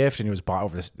gift and it was bought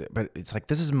over this. But it's like,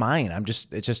 this is mine. I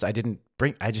just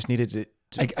needed it.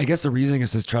 I guess the reasoning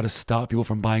is to try to stop people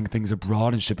from buying things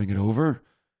abroad and shipping it over.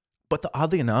 But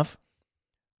oddly enough,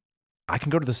 I can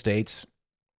go to the States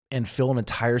and fill an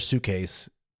entire suitcase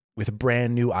with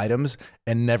brand new items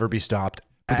and never be stopped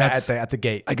at the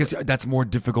gate. I guess that's more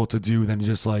difficult to do than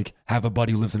just like have a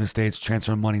buddy who lives in the States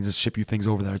transfer money and just ship you things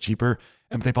over that are cheaper.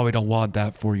 And they probably don't want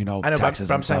that for, I know, taxes.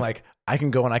 but I'm saying like I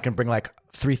can go and I can bring like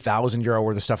 3,000 euro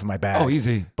worth of stuff in my bag. Oh,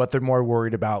 easy. But they're more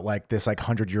worried about like this like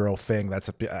 100 euro thing that's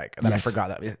I forgot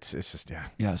that it's just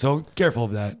Yeah. So careful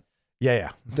of that.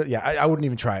 Yeah. I wouldn't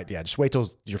even try it. Yeah, just wait till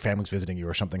your family's visiting you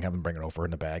or something. Have them bring it over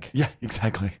in a bag. Yeah,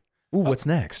 exactly. Ooh, what's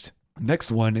next?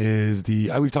 Next one is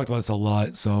we've talked about this a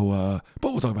lot, so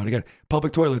but we'll talk about it again.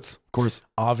 Public toilets, of course.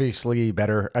 Obviously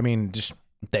better. I mean, just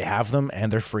they have them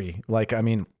and they're free. Like, I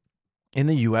mean, in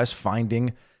the US,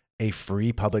 finding a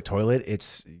free public toilet,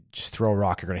 it's just throw a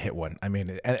rock, you're gonna hit one. I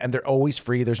mean, and they're always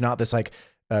free. There's not this like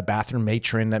bathroom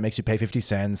matron that makes you pay 50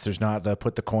 cents. There's not the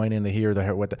put the coin in the here,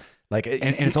 the what the like.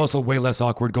 And it's also way less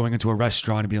awkward going into a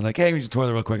restaurant and being like, hey, we use the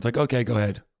toilet real quick. Like, okay, go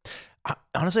ahead.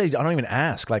 Honestly, I don't even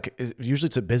ask. Like, usually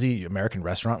it's a busy American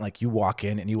restaurant. Like, you walk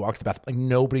in and you walk to the bathroom. Like,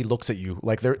 nobody looks at you.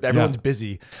 Like, everyone's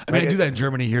busy. I mean, I do that in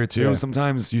Germany here too. Yeah.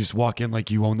 Sometimes you just walk in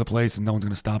like you own the place and no one's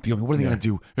going to stop you. I mean, what are they going to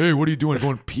do? Hey, what are you doing?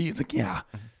 Going to pee? It's like, yeah.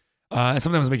 And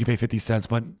sometimes they make you pay 50 cents,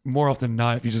 but more often than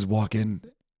not, if you just walk in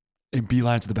and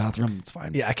beeline to the bathroom, it's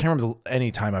fine. Yeah, I can't remember any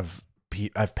time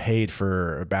I've paid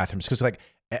for bathrooms because like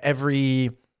every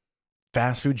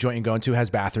fast food joint you go into has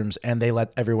bathrooms and they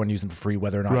let everyone use them for free,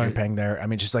 whether or not you're paying there. I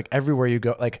mean, just like everywhere you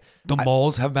go, like the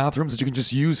malls have bathrooms that you can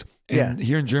just use. And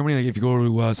here in Germany, like if you go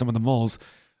to some of the malls,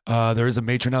 there is a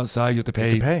matron outside. You have to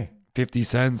pay 50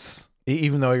 cents.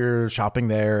 Even though you're shopping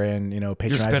there and, patronizing.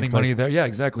 You're spending money there. Yeah,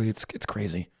 exactly. It's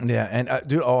crazy. Yeah. And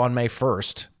dude, on May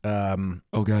 1st,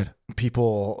 oh God,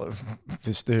 people,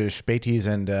 the Spätis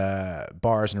and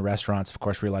bars and restaurants, of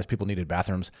course, realized people needed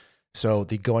bathrooms. So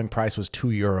the going price was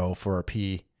 €2 for a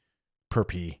pee per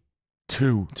pee.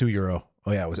 €2.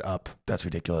 Oh yeah, it was up. That's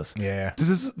ridiculous. Yeah. This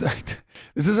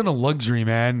isn't a luxury,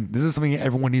 man. This is something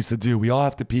everyone needs to do. We all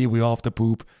have to pee. We all have to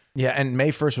poop. Yeah, and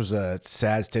May 1st was a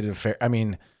sad state of affairs. I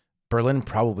mean, Berlin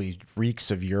probably reeks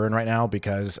of urine right now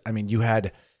because, I mean, you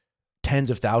had tens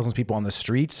of thousands of people on the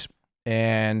streets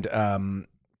and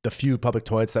the few public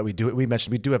toilets that we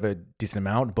mentioned, we do have a decent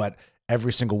amount, but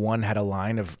every single one had a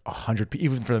line of 100 people,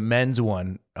 even for the men's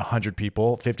one, 100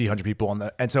 people, 50, 100 people on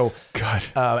the, and so, God.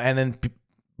 And then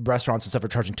restaurants and stuff are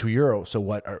charging €2. So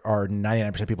what are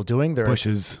 99% of people doing? They're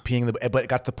bushes peeing but it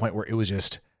got to the point where it was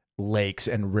just lakes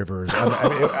and rivers.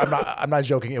 I'm not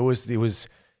joking. It was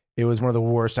one of the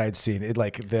worst I'd seen. It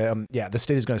like the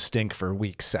state is going to stink for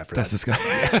weeks after that. That's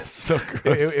disgusting. That's so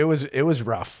gross. It was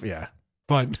rough. Yeah.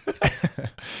 Fun.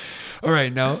 All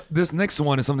right. Now this next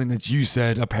one is something that you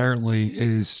said apparently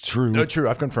is true. No, true.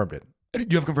 I've confirmed it.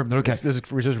 You have confirmed that. Okay.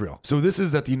 This is real. So this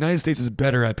is that the United States is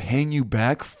better at paying you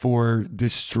back for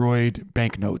destroyed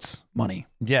banknotes money.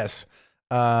 Yes.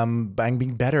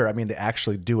 Being better. I mean, they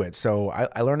actually do it. So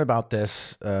I learned about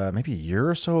this maybe a year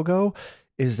or so ago.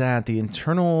 Is that the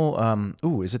internal?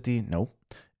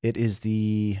 It is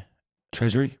the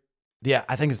Treasury. Yeah,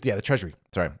 I think it's the Treasury.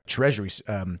 Sorry, Treasury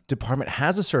Department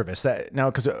has a service that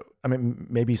now because I mean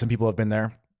maybe some people have been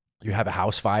there. You have a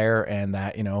house fire and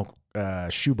that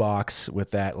shoebox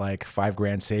with that like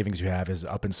 $5,000 savings you have is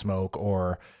up in smoke,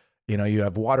 or you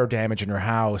have water damage in your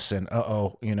house and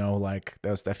like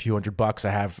that few $100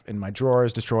 I have in my drawer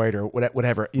is destroyed or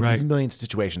whatever. Right. Million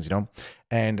situations,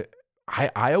 and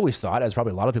I always thought, as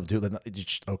probably a lot of people do, that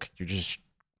you're just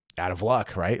out of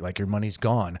luck, right? Like your money's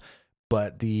gone.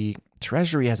 But the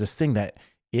Treasury has this thing that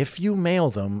if you mail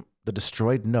them the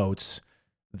destroyed notes,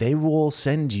 they will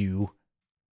send you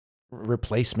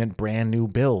replacement brand new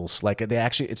bills. Like they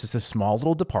actually, it's just a small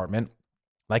little department.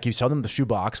 Like you sell them the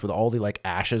shoebox with all the like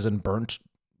ashes and burnt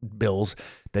bills.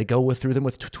 They go through them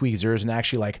with tweezers and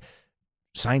actually like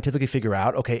scientifically figure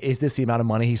out, okay, is this the amount of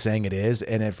money he's saying it is?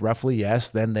 And if roughly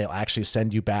yes, then they'll actually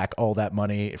send you back all that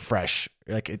money fresh.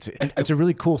 Like it's a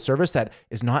really cool service that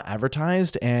is not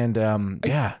advertised and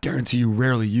I guarantee you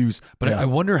rarely use. But Yeah. I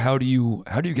wonder how do you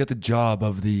get the job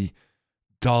of the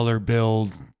dollar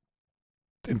bill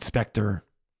inspector?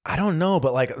 I don't know,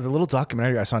 but like the little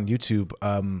documentary I saw on YouTube,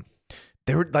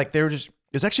 they were just, it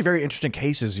was actually very interesting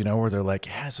cases, you know, where they're like,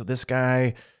 yeah, so this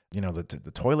guy, you know,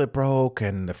 the toilet broke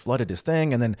and it flooded his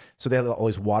thing. And then, so they have all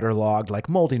these waterlogged, like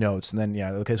moldy notes. And then,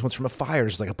 yeah, okay, this one's from a fire.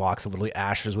 It's like a box of literally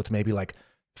ashes with maybe like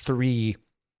 3,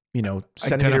 you know,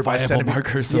 centimeter by Identifiable centimeter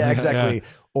markers. Yeah, exactly.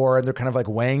 Or they're kind of like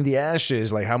weighing the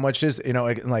ashes, like how much is, you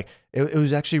know, like it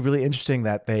was actually really interesting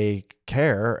that they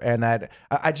care. And that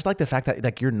I just like the fact that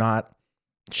like you're not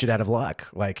shit out of luck.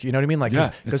 Like, you know what I mean? Like,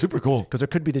 Yeah, it's super cool. because there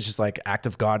could be this just like act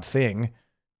of God thing,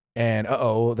 and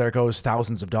there goes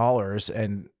thousands of dollars.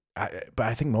 But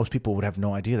I think most people would have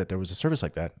no idea that there was a service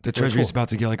like that. The Very Treasury's cool. about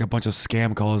to get like a bunch of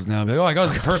scam calls now. Like, oh, I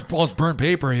got all this burnt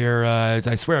paper here. I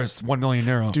swear it's 1 million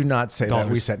euro. Do not say that we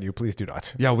dollars. sent you. Please do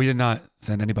not. Yeah, we did not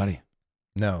send anybody.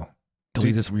 No.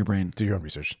 Delete this from your brain. Do your own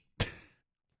research.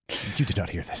 You did not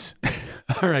hear this.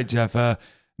 All right, Jeff.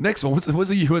 Next one. What's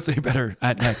the USA better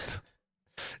at next?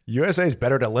 USA is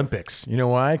better at Olympics. You know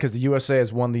why? Because the USA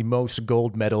has won the most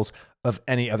gold medals of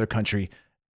any other country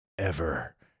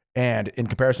ever. And in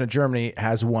comparison to Germany,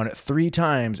 has won 3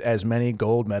 times as many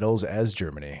gold medals as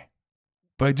Germany.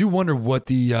 But I do wonder what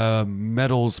the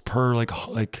medals per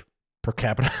Per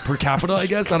capita. per capita, I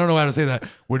guess. I don't know how to say that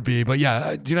would be. But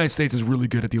yeah, the United States is really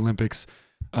good at the Olympics.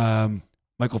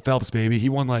 Michael Phelps, baby. He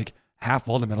won like half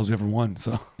all the medals we ever won.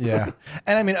 So Yeah.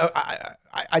 And I mean,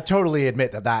 I totally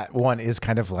admit that one is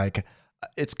kind of like,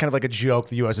 it's kind of like a joke.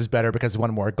 The U.S. is better because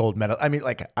one more gold medal. I mean,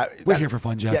 like, we're here for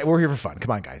fun, Jeff. Yeah, we're here for fun.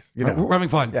 Come on, guys. You know, We're having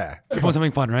fun. Yeah. Everyone's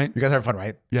having fun, right? You guys are having fun,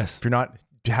 right? Yes. If you're not,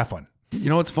 have fun. You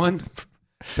know what's fun?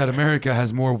 That America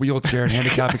has more wheelchair and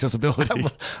handicap accessibility. I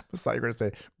thought you were going to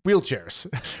say wheelchairs.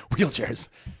 Wheelchairs.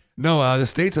 No, the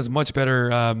States has much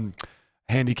better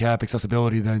handicap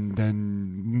accessibility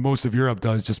than most of Europe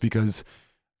does, just because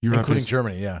Europe Including is,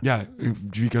 Germany, yeah. Yeah,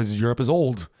 because Europe is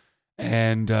old.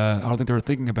 And I don't think they were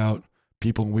thinking about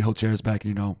people in wheelchairs back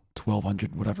in,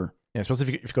 1200, whatever. Yeah,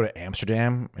 especially if you go to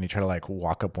Amsterdam and you try to like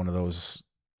walk up one of those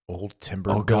old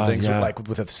timber Oh, God, buildings yeah.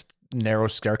 with a narrow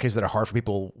staircase that are hard for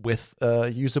people with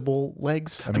usable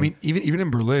legs. I mean, even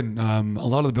in Berlin, a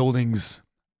lot of the buildings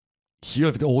here,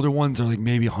 the older ones are like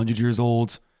maybe 100 years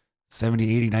old, 70,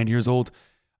 80, 90 years old.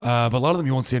 But a lot of them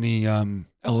you won't see any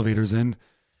elevators in.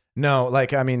 no,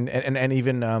 like, I mean, and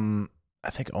even, I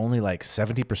think only like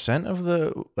 70% of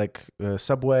the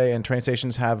subway and train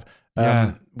stations have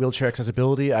wheelchair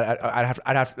accessibility. I'd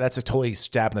have, that's a totally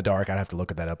stab in the dark. I'd have to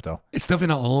look at that up though. It's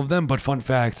definitely not all of them, but fun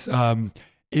fact,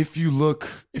 if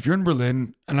you're in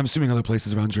Berlin, and I'm assuming other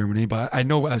places around Germany, but I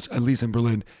know at least in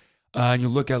Berlin, and you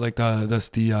look at like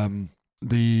the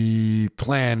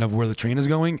plan of where the train is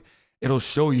going, it'll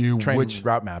show you Train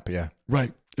route map, yeah.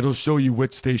 right. It'll show you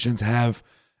which stations have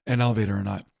an elevator or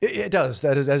not. It does.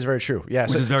 That is very true. Yeah,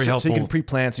 Which is very So you helpful. can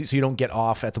pre-plan, so you don't get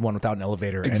off at the one without an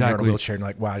elevator and you're in Exactly. a wheelchair and you're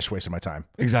like, wow, I just wasted my time.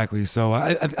 Exactly. So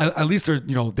at least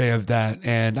they have that,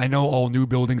 and I know all new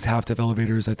buildings have to have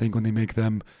elevators. I think when they make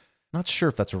them, Not sure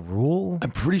if that's a rule.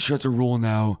 I'm pretty sure it's a rule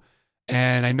now.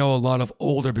 And I know a lot of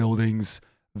older buildings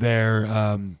there.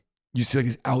 You see like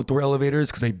these outdoor elevators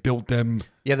because they built them.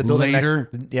 Yeah, the building later.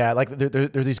 like there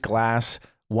are these glass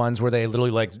ones where they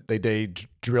literally like they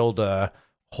drilled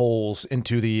holes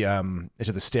into the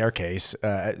staircase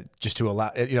just to allow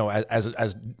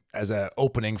as a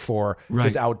opening for this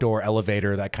Right. outdoor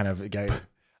elevator that kind of guy.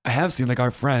 I have seen like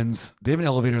our friends, they have an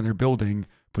elevator in their building,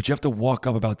 but you have to walk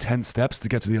up about 10 steps to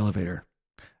get to the elevator.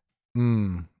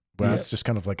 Well, Yeah. it's just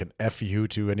kind of like an FU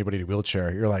to anybody in a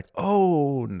wheelchair. You're like,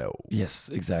 oh no. Yes,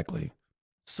 exactly.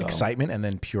 So, Excitement and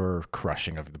then pure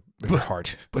crushing of the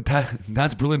heart. but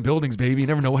that's Berlin buildings, baby. You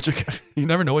never know what you're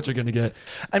gonna get.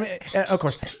 I mean, of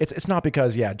course, it's not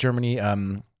because Germany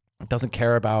doesn't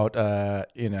care about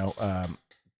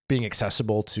being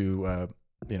accessible to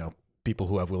people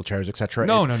who have wheelchairs, etc.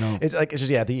 No. It's like it's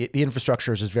just the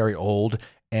infrastructure is just very old,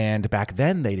 and back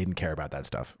then they didn't care about that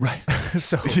stuff. Right.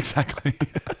 So Exactly.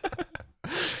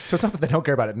 so it's not that they don't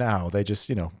care about it now. They just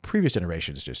previous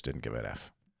generations just didn't give an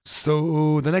F.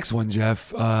 So the next one, Jeff,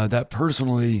 that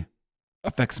personally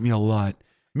affects me a lot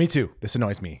Me too. This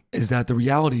annoys me. is that the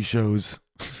reality shows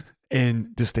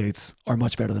in the States are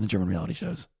much better than the German reality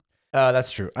shows.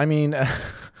 That's true. I mean,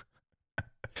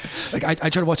 Like I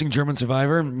tried watching German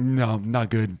Survivor. No, not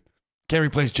good. Can't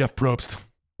replace Jeff Probst.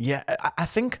 yeah, I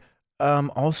think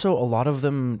also a lot of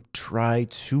them try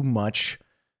too much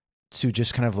to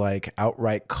just kind of like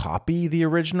outright copy the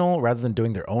original rather than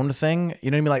doing their own thing.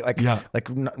 You know what I mean? Yeah.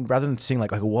 Rather than seeing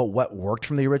like what worked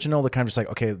from the original, they're kind of just like,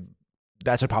 okay,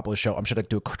 that's a popular show. I'm sure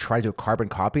to try to do a carbon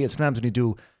copy. And sometimes when you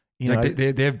do, you know, Like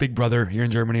they have Big Brother here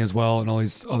in Germany as well, and all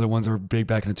these other ones that were big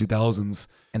back in the 2000s.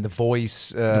 and The Voice,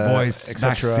 The Voice, etc.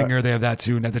 Max Singer, they have that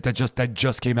too. And that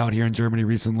just came out here in Germany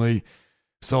recently.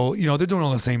 So they're doing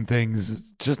all the same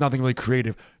things, just nothing really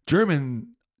creative.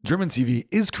 German TV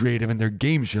is creative in their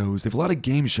game shows. They have a lot of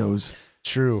game shows,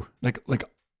 True. like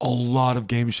a lot of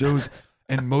game shows,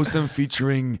 and most of them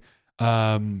featuring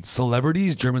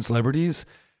celebrities, German celebrities.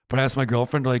 But I asked my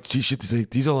girlfriend, like, she should say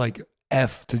these are like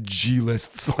F to G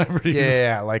list celebrities.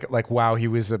 Yeah, like wow, he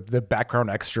was the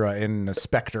background extra in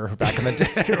Spectre back in the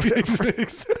day.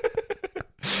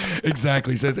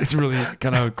 Exactly. So it's really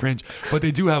kind of cringe. But they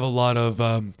do have a lot of,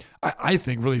 I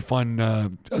think, really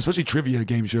fun, especially trivia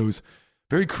game shows.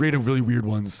 Very creative, really weird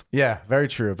ones. Yeah, very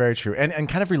true, very true. And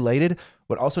kind of related,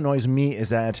 what also annoys me is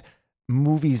that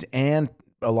movies and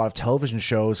a lot of television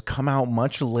shows come out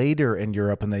much later in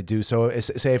Europe than they do. So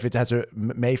say if it has a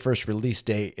May 1st release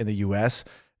date in the US,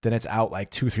 then it's out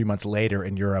like 2-3 months later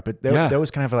in Europe. They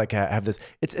always kind of like have this,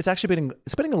 it's actually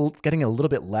getting a little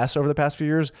bit less over the past few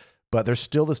years, but there's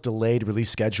still this delayed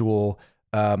release schedule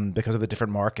because of the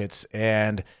different markets.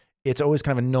 And it's always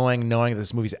kind of annoying knowing that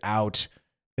this movie's out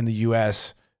in the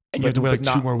US. And you have to wait like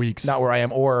not, 2 more weeks. Not where I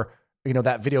am, or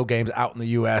that video game's out in the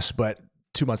US, but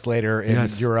 2 months later in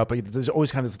Europe. There's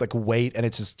always kind of this like wait, and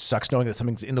it just sucks knowing that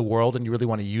something's in the world and you really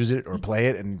want to use it or play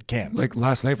it and can't. Like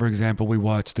last night, for example, we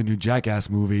watched the new Jackass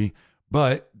movie,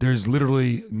 but there's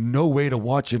literally no way to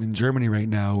watch it in Germany right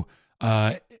now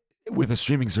with a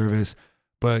streaming service.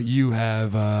 But you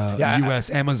have a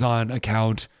US Amazon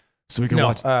account, so we can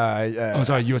watch.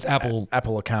 US Apple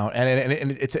account,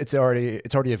 and it's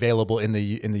already available in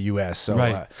the US. So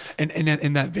right, and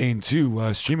in that vein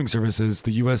too, streaming services.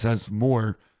 The US has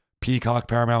more: Peacock,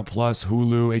 Paramount Plus,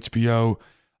 Hulu, HBO.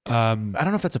 I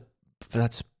don't know if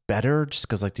that's better, just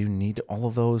because like, do you need all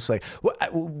of those? Like, what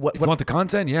if you want the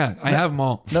content, yeah, I have them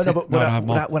all. No, but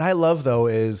what I love though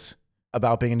is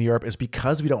about being in Europe is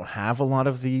because we don't have a lot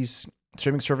of these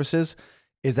streaming services,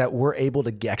 is that we're able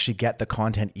to actually get the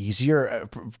content easier.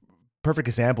 Perfect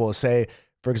example is, say,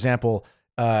 for example,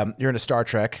 you're into Star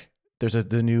Trek. There's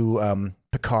the new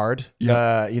Picard,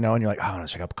 and you're like, oh, I want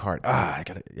to check out Picard. I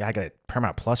got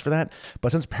Paramount Plus for that.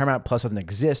 But since Paramount Plus doesn't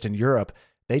exist in Europe,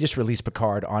 they just released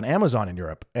Picard on Amazon in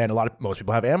Europe, and most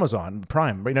people have Amazon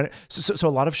Prime. So a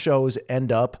lot of shows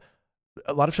that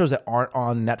aren't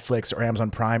on Netflix or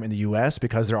Amazon Prime in the US,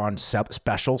 because they're on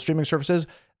special streaming services,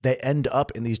 they end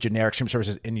up in these generic streaming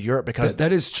services in Europe because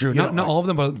that is true. Not all of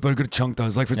them, but a good chunk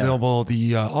does. Like, for example,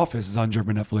 The Office is on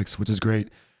German Netflix, which is great.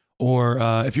 Or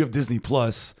if you have Disney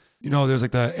Plus, there's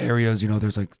like the areas,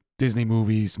 there's like Disney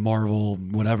movies, Marvel,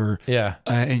 whatever. Yeah.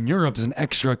 In Europe, there's an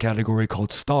extra category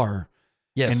called Star.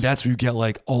 Yes. And that's where you get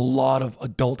like a lot of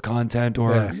adult content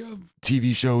or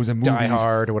TV shows and movies. Die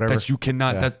Hard or whatever. That you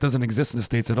cannot, that doesn't exist in the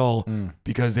States at all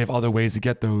because they have other ways to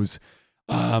get those.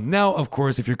 Now, of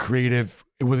course, if you're creative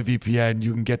with a VPN,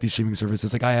 you can get these streaming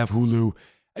services. Like, I have Hulu,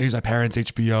 I use my parents'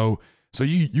 HBO, so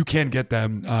you can get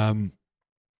them,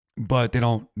 but they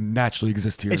don't naturally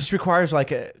exist here. It just requires, like,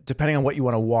 depending on what you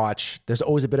want to watch, there's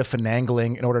always a bit of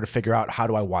finagling in order to figure out, how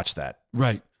do I watch that?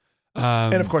 Right.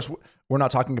 And of course, we're not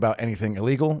talking about anything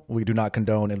illegal. We do not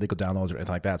condone illegal downloads or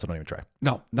anything like that, so don't even try.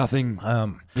 No, nothing.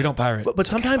 We don't pirate. But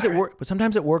sometimes it works. But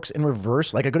sometimes it works in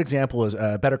reverse. Like, a good example is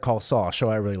Better Call Saul, a show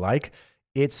I really like.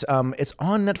 It's on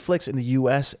Netflix in the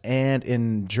US and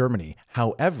in Germany.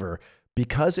 However,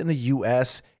 because in the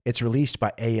US it's released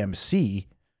by AMC,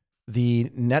 the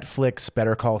Netflix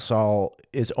Better Call Saul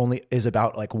is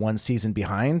about like one season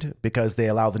behind, because they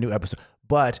allow the new episode.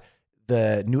 But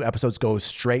the new episodes go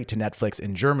straight to Netflix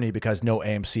in Germany because no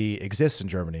AMC exists in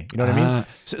Germany. You know what I mean?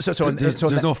 So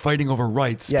there's no fighting over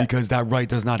rights because that right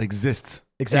does not exist.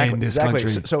 Exactly. In this country.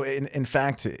 So in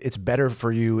fact, it's better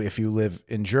for you if you live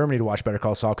in Germany to watch Better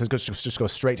Call Saul, because it just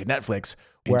goes straight to Netflix.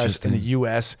 Whereas in the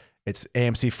US, it's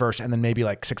AMC first, and then maybe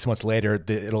like 6 months later,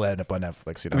 it'll end up on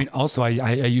Netflix. I mean, also,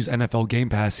 I use NFL Game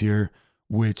Pass here,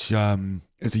 which is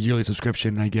a yearly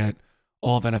subscription, and I get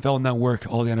all of NFL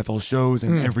Network, all the NFL shows,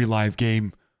 and every live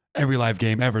game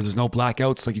ever. There's no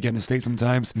blackouts like you get in the States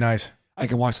sometimes. Nice. I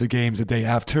can watch the games the day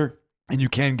after. and you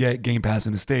can get Game Pass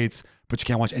in the States, but you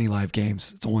can't watch any live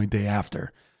games. It's only day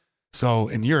after. So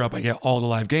in Europe, I get all the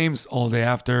live games all day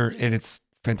after, and it's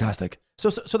fantastic. So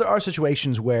there are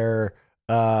situations where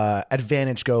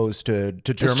advantage goes to Germany.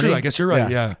 That's true. I guess you're right.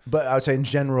 Yeah. But I would say in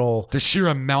general, The sheer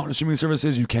amount of streaming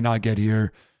services you cannot get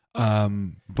here.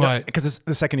 But because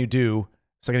the second you go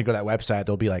to that website,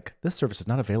 they'll be like, this service is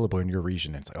not available in your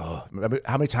region. And it's like, oh,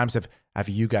 how many times have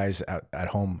you guys at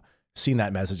home seen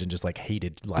that message and just like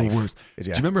hated life? the worst. Yeah. Do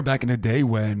you remember back in the day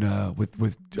when with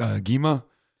Gima?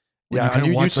 Yeah, on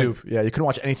couldn't watch, YouTube. Yeah, you couldn't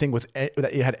watch anything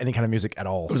that you had any kind of music at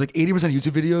all. It was like 80% of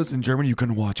YouTube videos in Germany you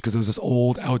couldn't watch because it was this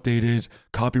old, outdated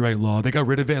copyright law. They got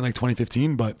rid of it in like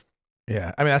 2015, but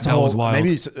Yeah, I mean that's That was wild.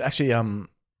 Maybe it's actually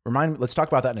let's talk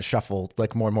about that in a shuffle,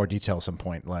 like more and more detail at some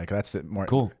point. Like that's the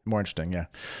more interesting. Yeah.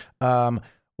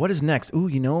 What is next? Ooh,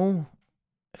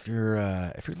 if you're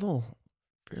a little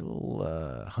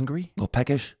hungry, a little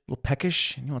peckish.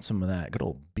 and you want some of that good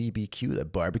old BBQ,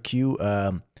 that barbecue.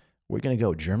 Where are you gonna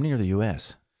go? Germany or the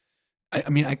U.S.? I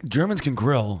mean, Germans can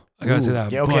grill. I gotta say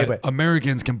that. Yeah, okay, but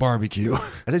Americans can barbecue.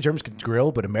 I say Germans can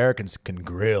grill, but Americans can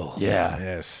grill. Yeah.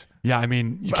 Yes. Yeah, I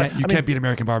mean, you can't beat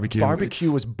American barbecue.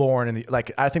 Barbecue was born in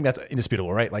I think that's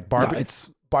indisputable, right? Like barbecue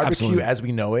absolutely. as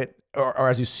we know it, or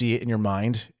as you see it in your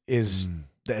mind, is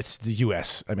that's the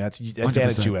U.S. I mean, that's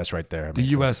advantage 100%. U.S. right there. I The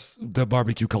mean, U.S. the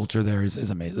barbecue culture there is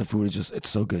amazing. The food is it's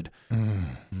so good.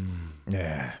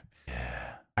 Yeah.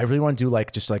 I really want to do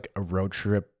just a road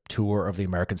trip tour of the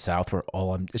American South where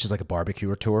it's just like a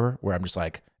barbecue tour where I'm just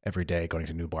like every day going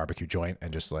to a new barbecue joint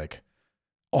and just like,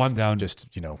 I'm down. just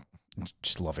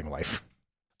loving life.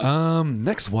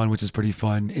 Next one, which is pretty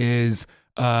fun, is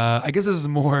I guess this is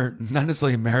more not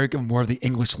necessarily American, more of the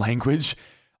English language,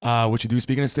 which you do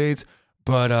speak in the States,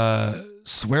 but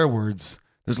swear words.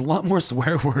 There's a lot more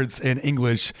swear words in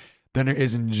English than there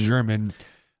is in German.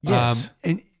 Yes.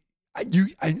 And I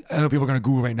know people are gonna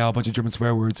Google right now a bunch of German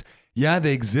swear words. Yeah,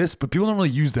 they exist, but people don't really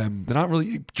use them. They're not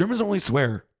really Germans don't really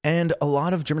swear. And a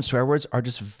lot of German swear words are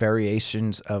just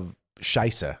variations of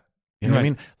Scheiße. You know what I Right.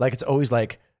 mean? Like it's always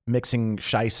like mixing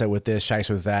Scheiße with this, Scheiße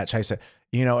with that, Scheiße.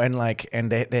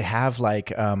 And they have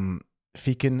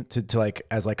Ficken to like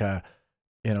as like a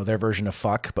their version of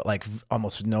fuck, but like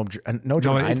almost no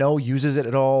German I know uses it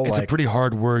at all. It's a pretty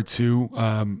hard word too.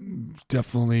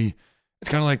 Definitely, it's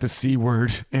kind of like the C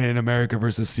word in America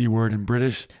versus C word in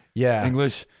British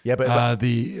English. Yeah, but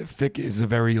the fick is a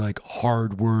very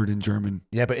hard word in German.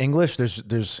 yeah, but English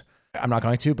there's I'm not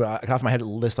going to, but I got off my head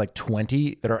list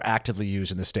 20 that are actively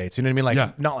used in the States. You know what I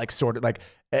mean? Not sort of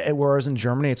whereas in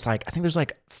Germany it's I think there's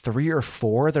 3 or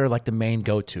 4 that are the main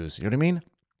go-tos. You know what I mean?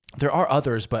 There are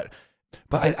others, but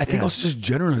I think also just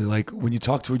generally when you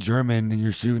talk to a German and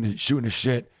you're shooting a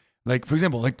shit, for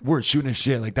example, word shooting a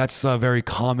shit, that's a very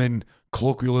common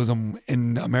colloquialism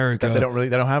in America. that they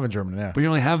don't have in German. Yeah. But you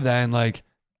don't really have that, and I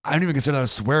don't even consider that a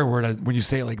swear word when you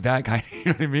say it like that kind of, you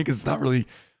know what I mean? Because it's not really,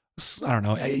 I don't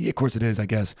know. Of course it is, I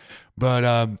guess.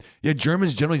 But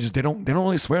Germans generally they don't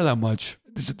really swear that much.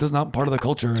 It's just not part of the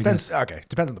culture. Depends on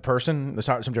the person. There's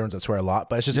some Germans that swear a lot,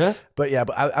 but it's just But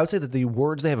I would say that the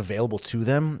words they have available to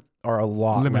them are a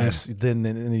lot limited. less than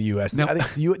in the U.S. No. I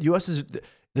think the U.S. is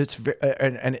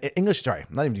and English. Sorry,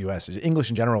 not even the U.S. English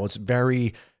in general. It's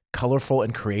very colorful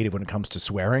and creative when it comes to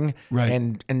swearing. Right.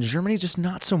 And Germany just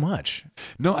not so much.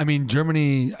 No, I mean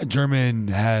German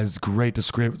has great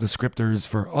descriptors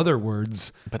for other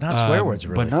words, But not swear words,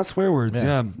 really. But not swear words.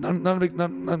 Yeah, not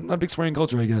a big swearing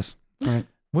culture, I guess. All right.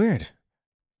 Weird.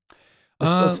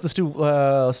 Let's do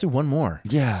one more.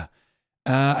 Yeah.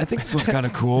 I think this one's kind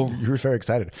of cool. You were very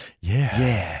excited.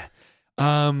 Yeah.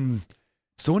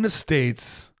 So in the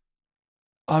States,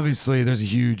 obviously there's a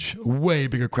huge, way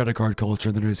bigger credit card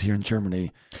culture than there is here in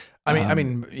Germany.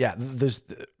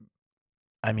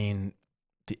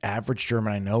 The average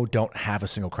German I know don't have a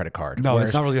single credit card. No,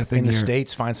 it's not really a thing in the here.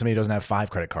 States, find somebody who doesn't have 5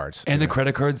 credit cards. And the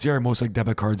credit cards here are most like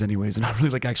debit cards anyways. They're not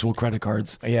really actual credit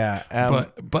cards. Yeah.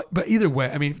 But either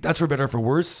way, I mean, that's for better or for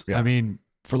worse. Yeah. I mean,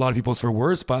 for a lot of people it's for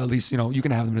worse, but at least, you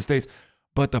can have them in the States.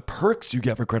 But the perks you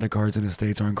get for credit cards in the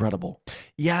States are incredible.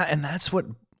 Yeah, and that's what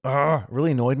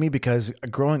really annoyed me because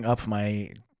growing up,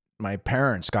 my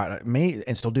parents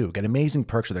and still do get amazing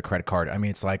perks with their credit card. I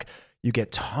mean, it's you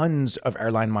get tons of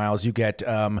airline miles. You get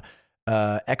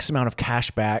X amount of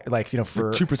cash back, for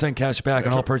 2% cash back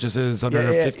on all purchases under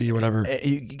 50 or whatever.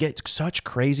 You get such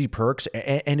crazy perks.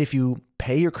 And if you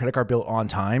pay your credit card bill on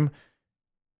time,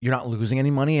 you're not losing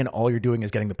any money and all you're doing is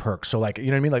getting the perks. So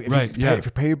you know what I mean? If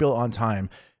you pay your bill on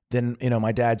time, then,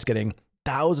 my dad's getting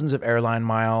thousands of airline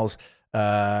miles,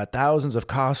 thousands of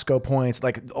Costco points,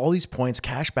 all these points,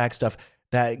 cash back stuff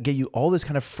that get you all this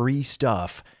kind of free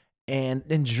stuff. And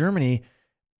in Germany,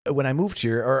 when I moved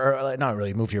here, or not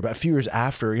really moved here, but a few years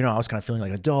after, I was kind of feeling like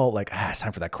an adult, like, it's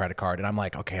time for that credit card. And I'm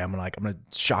like, okay, I'm gonna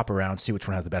shop around, see which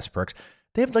one has the best perks.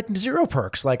 They have like zero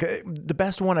perks. Like the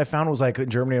best one I found was like in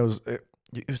Germany.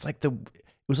 It was like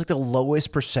the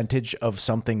lowest percentage of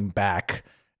something back,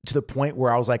 to the point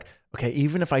where I was like, okay,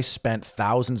 even if I spent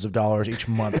thousands of dollars each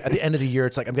month, at the end of the year,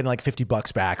 it's like I'm getting like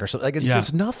 $50 back or something. Like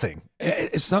it's nothing.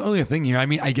 It's not really a thing here. I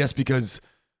mean, I guess because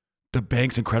the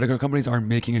banks and credit card companies aren't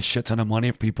making a shit ton of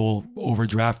money for people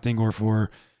overdrafting or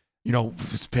for,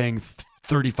 paying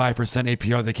 35%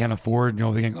 APR they can't afford.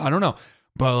 I don't know.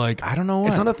 But like, I don't know.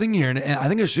 It's not a thing here. And I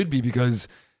think it should be because,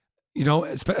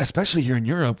 especially here in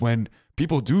Europe, when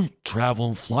people do travel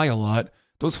and fly a lot,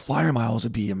 those flyer miles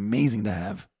would be amazing to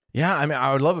have. Yeah, I mean,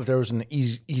 I would love if there was an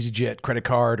EasyJet credit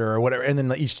card or whatever, and then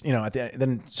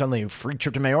then suddenly a free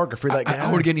trip to Majorca, free like. I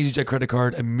would get an EasyJet credit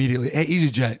card immediately. Hey,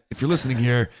 EasyJet, if you're listening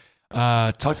here,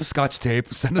 talk to Scotch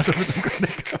Tape. Send us over some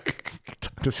credit cards.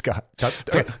 Talk to Scott. Talk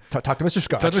to Mr.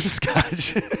 Scotch. Talk to Mr.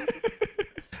 Scotch.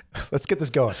 Let's get this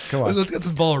going. Come on. Let's get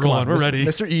this ball rolling. We're ready.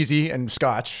 Mr. Easy and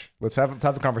Scotch. Let's have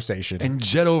a conversation. And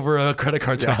jet over a credit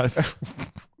card to us.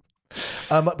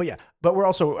 But we're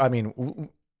also, I mean,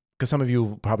 because some of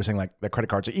you are probably saying like that credit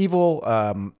cards are evil,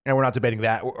 and we're not debating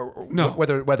that. No.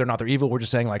 Whether or not they're evil, we're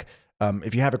just saying like,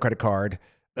 if you have a credit card,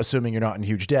 assuming you're not in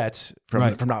huge debt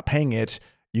from not paying it,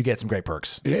 you get some great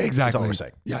perks. Yeah, exactly. That's all we're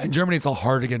saying. Yeah, in Germany, it's all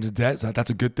hard to get into debt, so that's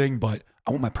a good thing, but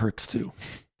I want my perks too.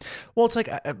 Well, it's like,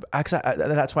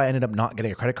 that's why I ended up not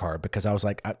getting a credit card, because I was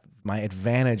like, my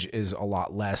advantage is a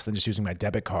lot less than just using my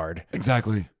debit card.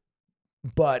 Exactly.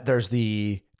 But there's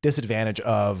the disadvantage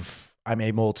of I'm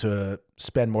able to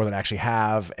spend more than I actually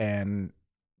have and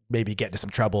maybe get into some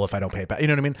trouble if I don't pay it back. You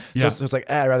know what I mean? Yeah. So it's like,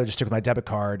 I'd rather just stick with my debit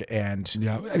card. And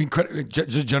yeah, I mean,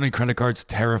 just generally credit cards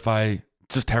terrify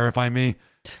me.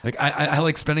 Like I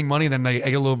like spending money, and then I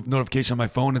get a little notification on my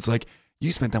phone. It's like,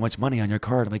 you spent that much money on your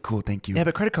card. I'm like, cool, thank you. Yeah,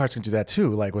 but credit cards can do that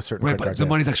too. Like with certain credit cards. But the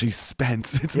money's actually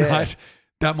spent. It's not,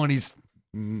 that money's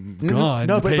gone.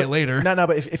 No, pay it later. No,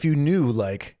 but if you knew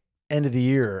like end of the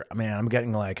year, man, I'm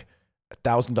getting like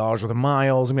 $1,000 worth of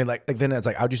miles. I mean, like then it's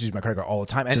like, I'll just use my credit card all the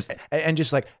time. And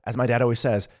just like, as my dad always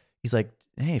says, he's like,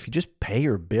 hey, if you just pay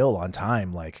your bill on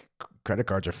time, like credit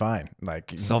cards are fine. Like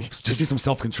just do some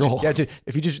self-control. Yeah.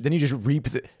 If you just reap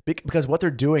because what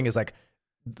they're doing is like,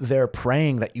 they're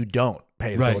praying that you don't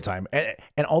pay the bill on time.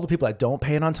 And all the people that don't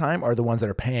pay it on time are the ones that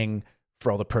are paying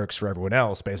for all the perks for everyone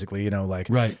else, basically,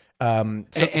 Right. So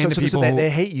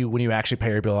they hate you when you actually pay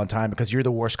your bill on time, because you're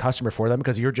the worst customer for them,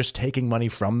 because you're just taking money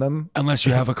from them. Unless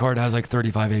you have a card that has like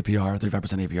 35%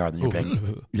 APR, then you're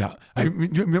paying. Yeah. I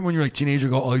remember when you're like teenager,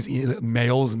 you got all these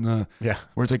mails and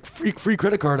where it's like free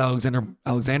credit card,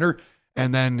 Alexander.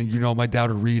 And then, my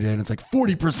dad would read it and it's like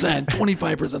 40%,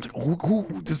 25%. It's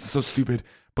like, this is so stupid.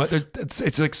 But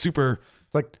it's like super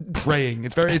like praying.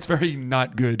 It's very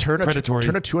not good. Predatory.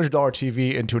 Turn a $200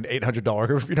 TV into an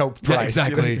 $800, price. Yeah,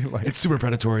 exactly. It's super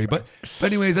predatory. But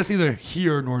anyways, that's neither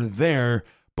here nor there.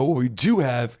 But what we do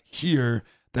have here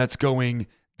that's going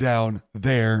down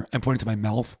there, I'm pointing to my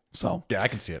mouth. So yeah, I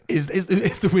can see it. Is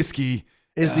the whiskey.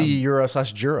 Is the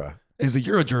Euro/Jura. Is the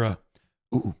Eurojura.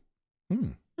 Ooh.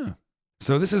 Yeah.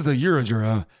 So this is the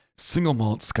Eurojura single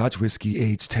malt Scotch whiskey,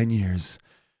 aged 10 years.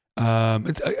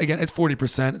 It's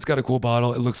 40%. It's got a cool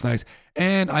bottle. It looks nice,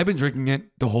 and I've been drinking it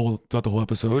throughout the whole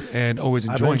episode, and always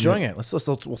enjoying it.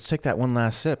 Let's take that one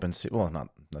last sip and see. Well, not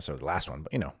necessarily the last one,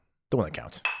 but the one that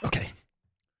counts. Okay.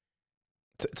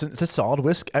 It's a solid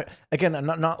whiskey. Again, I'm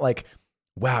not like,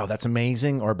 wow, that's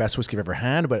amazing or best whiskey I've ever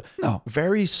had, but no,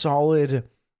 very solid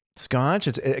Scotch.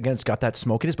 It's got that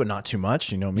smokiness, but not too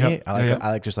much. You know me. Yep. I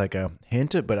like just like a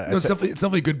hint, but it's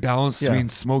definitely a good balance between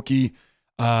smoky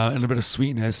and a bit of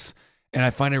sweetness. And I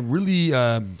find it really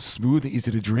smooth and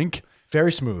easy to drink.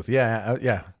 Very smooth.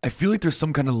 Yeah. I feel like there's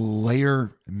some kind of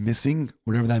layer missing,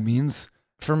 whatever that means.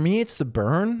 For me, it's the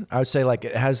burn. I would say like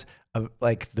it has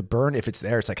like the burn. If it's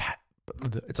there, it's like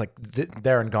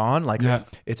there and gone. Like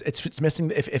it's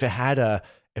missing. If it had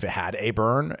a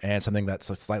burn and something that's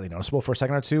slightly noticeable for a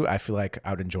second or two, I feel like I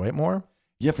would enjoy it more.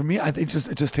 Yeah, for me, I think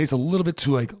it just tastes a little bit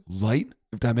too like light,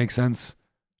 if that makes sense.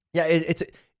 Yeah,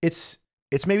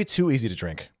 it's maybe too easy to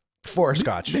drink for a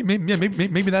Scotch.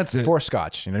 Maybe that's it. For a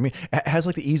Scotch, you know what I mean? It has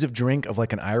like the ease of drink of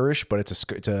like an Irish, but it's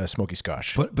a smoky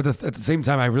Scotch. But at the same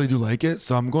time, I really do like it.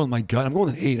 So I'm going with my gut. I'm going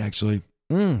with an 8 actually.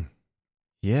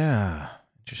 Yeah,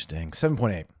 interesting.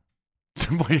 7.8.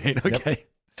 7.8. Okay. Yep.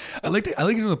 I like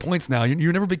to know the points now.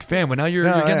 You're never a big fan, but now you're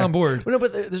getting on board. Well, no,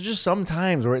 but there's just some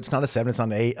times where it's not a 7, it's not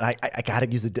an 8, and I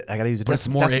gotta use it. It's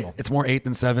more decimal. It's more 8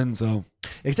 than 7. So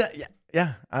exactly.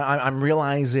 Yeah. I'm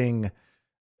realizing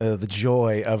the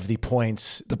joy of the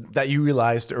points that you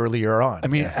realized earlier on. I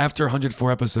mean, after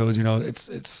 104 episodes, you know,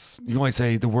 it's you only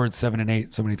say the word 7 and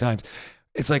 8 so many times.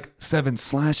 It's like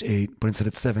 7/8, but instead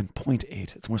it's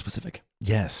 7.8. It's more specific.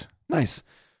 Yes. Nice.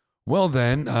 Well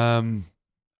then,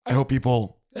 I hope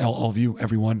people, all of you,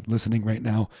 everyone listening right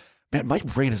now, man, my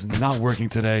brain is not working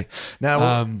today.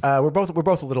 Now we're both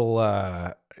a little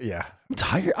I'm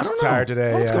tired. I don't know. Tired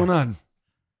today. What's going on?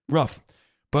 Rough.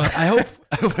 But I hope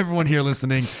everyone here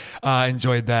listening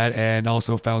enjoyed that and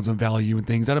also found some value in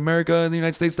things that America and the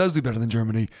United States does do better than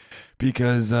Germany,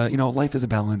 because you know, life is a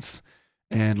balance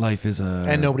and life is a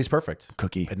And nobody's perfect.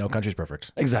 cookie. And no country's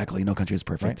perfect. Exactly. No country is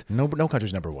perfect. Right? No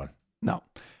country's number one. No.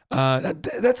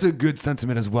 That's a good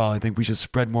sentiment as well. I think we should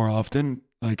spread more often.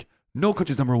 Like, no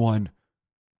country's number one.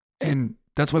 And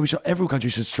that's why every country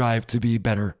should strive to be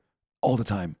better all the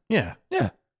time. Yeah. Yeah.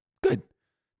 Good.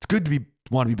 It's good to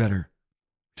want to be better.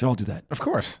 Should all do that. Of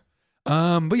course.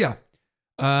 But yeah.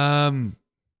 I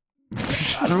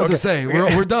don't know what to say.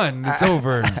 We're done. It's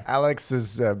over.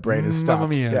 Alex's brain is stopped.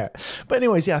 Mamma mia. Yeah. But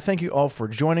anyways, thank you all for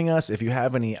joining us. If you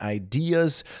have any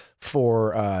ideas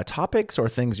for topics or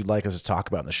things you'd like us to talk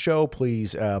about in the show,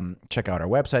 please check out our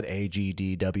website,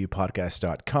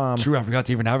 agdwpodcast.com. True, I forgot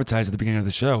to even advertise at the beginning of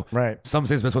the show. Right. Some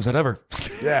say it's the best website ever.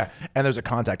 Yeah. And there's a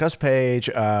contact us page.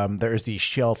 There is the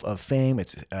Shelf of Fame.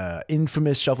 It's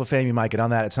infamous Shelf of Fame. You might get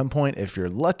on that at some point if you're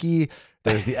lucky.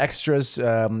 There's the extras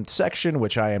section,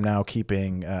 which I am now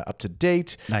keeping up to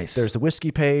date. Nice. There's the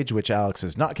whiskey page, which Alex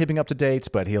is not keeping up to date,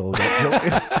 but he'll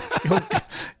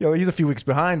he's a few weeks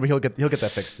behind, but he'll get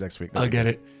that fixed next week. I'll get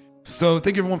it. So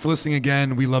thank you everyone for listening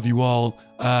again. We love you all.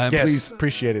 Yes, Please,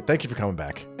 appreciate it. Thank you for coming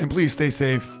back. and please stay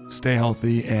safe, stay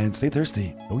healthy, and stay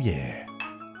thirsty. Oh yeah,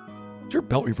 Is your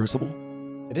belt reversible?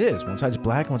 it is. One side's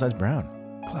black, one side's brown.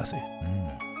 Classy.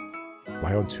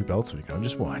 Why own two belts when you can own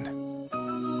just one?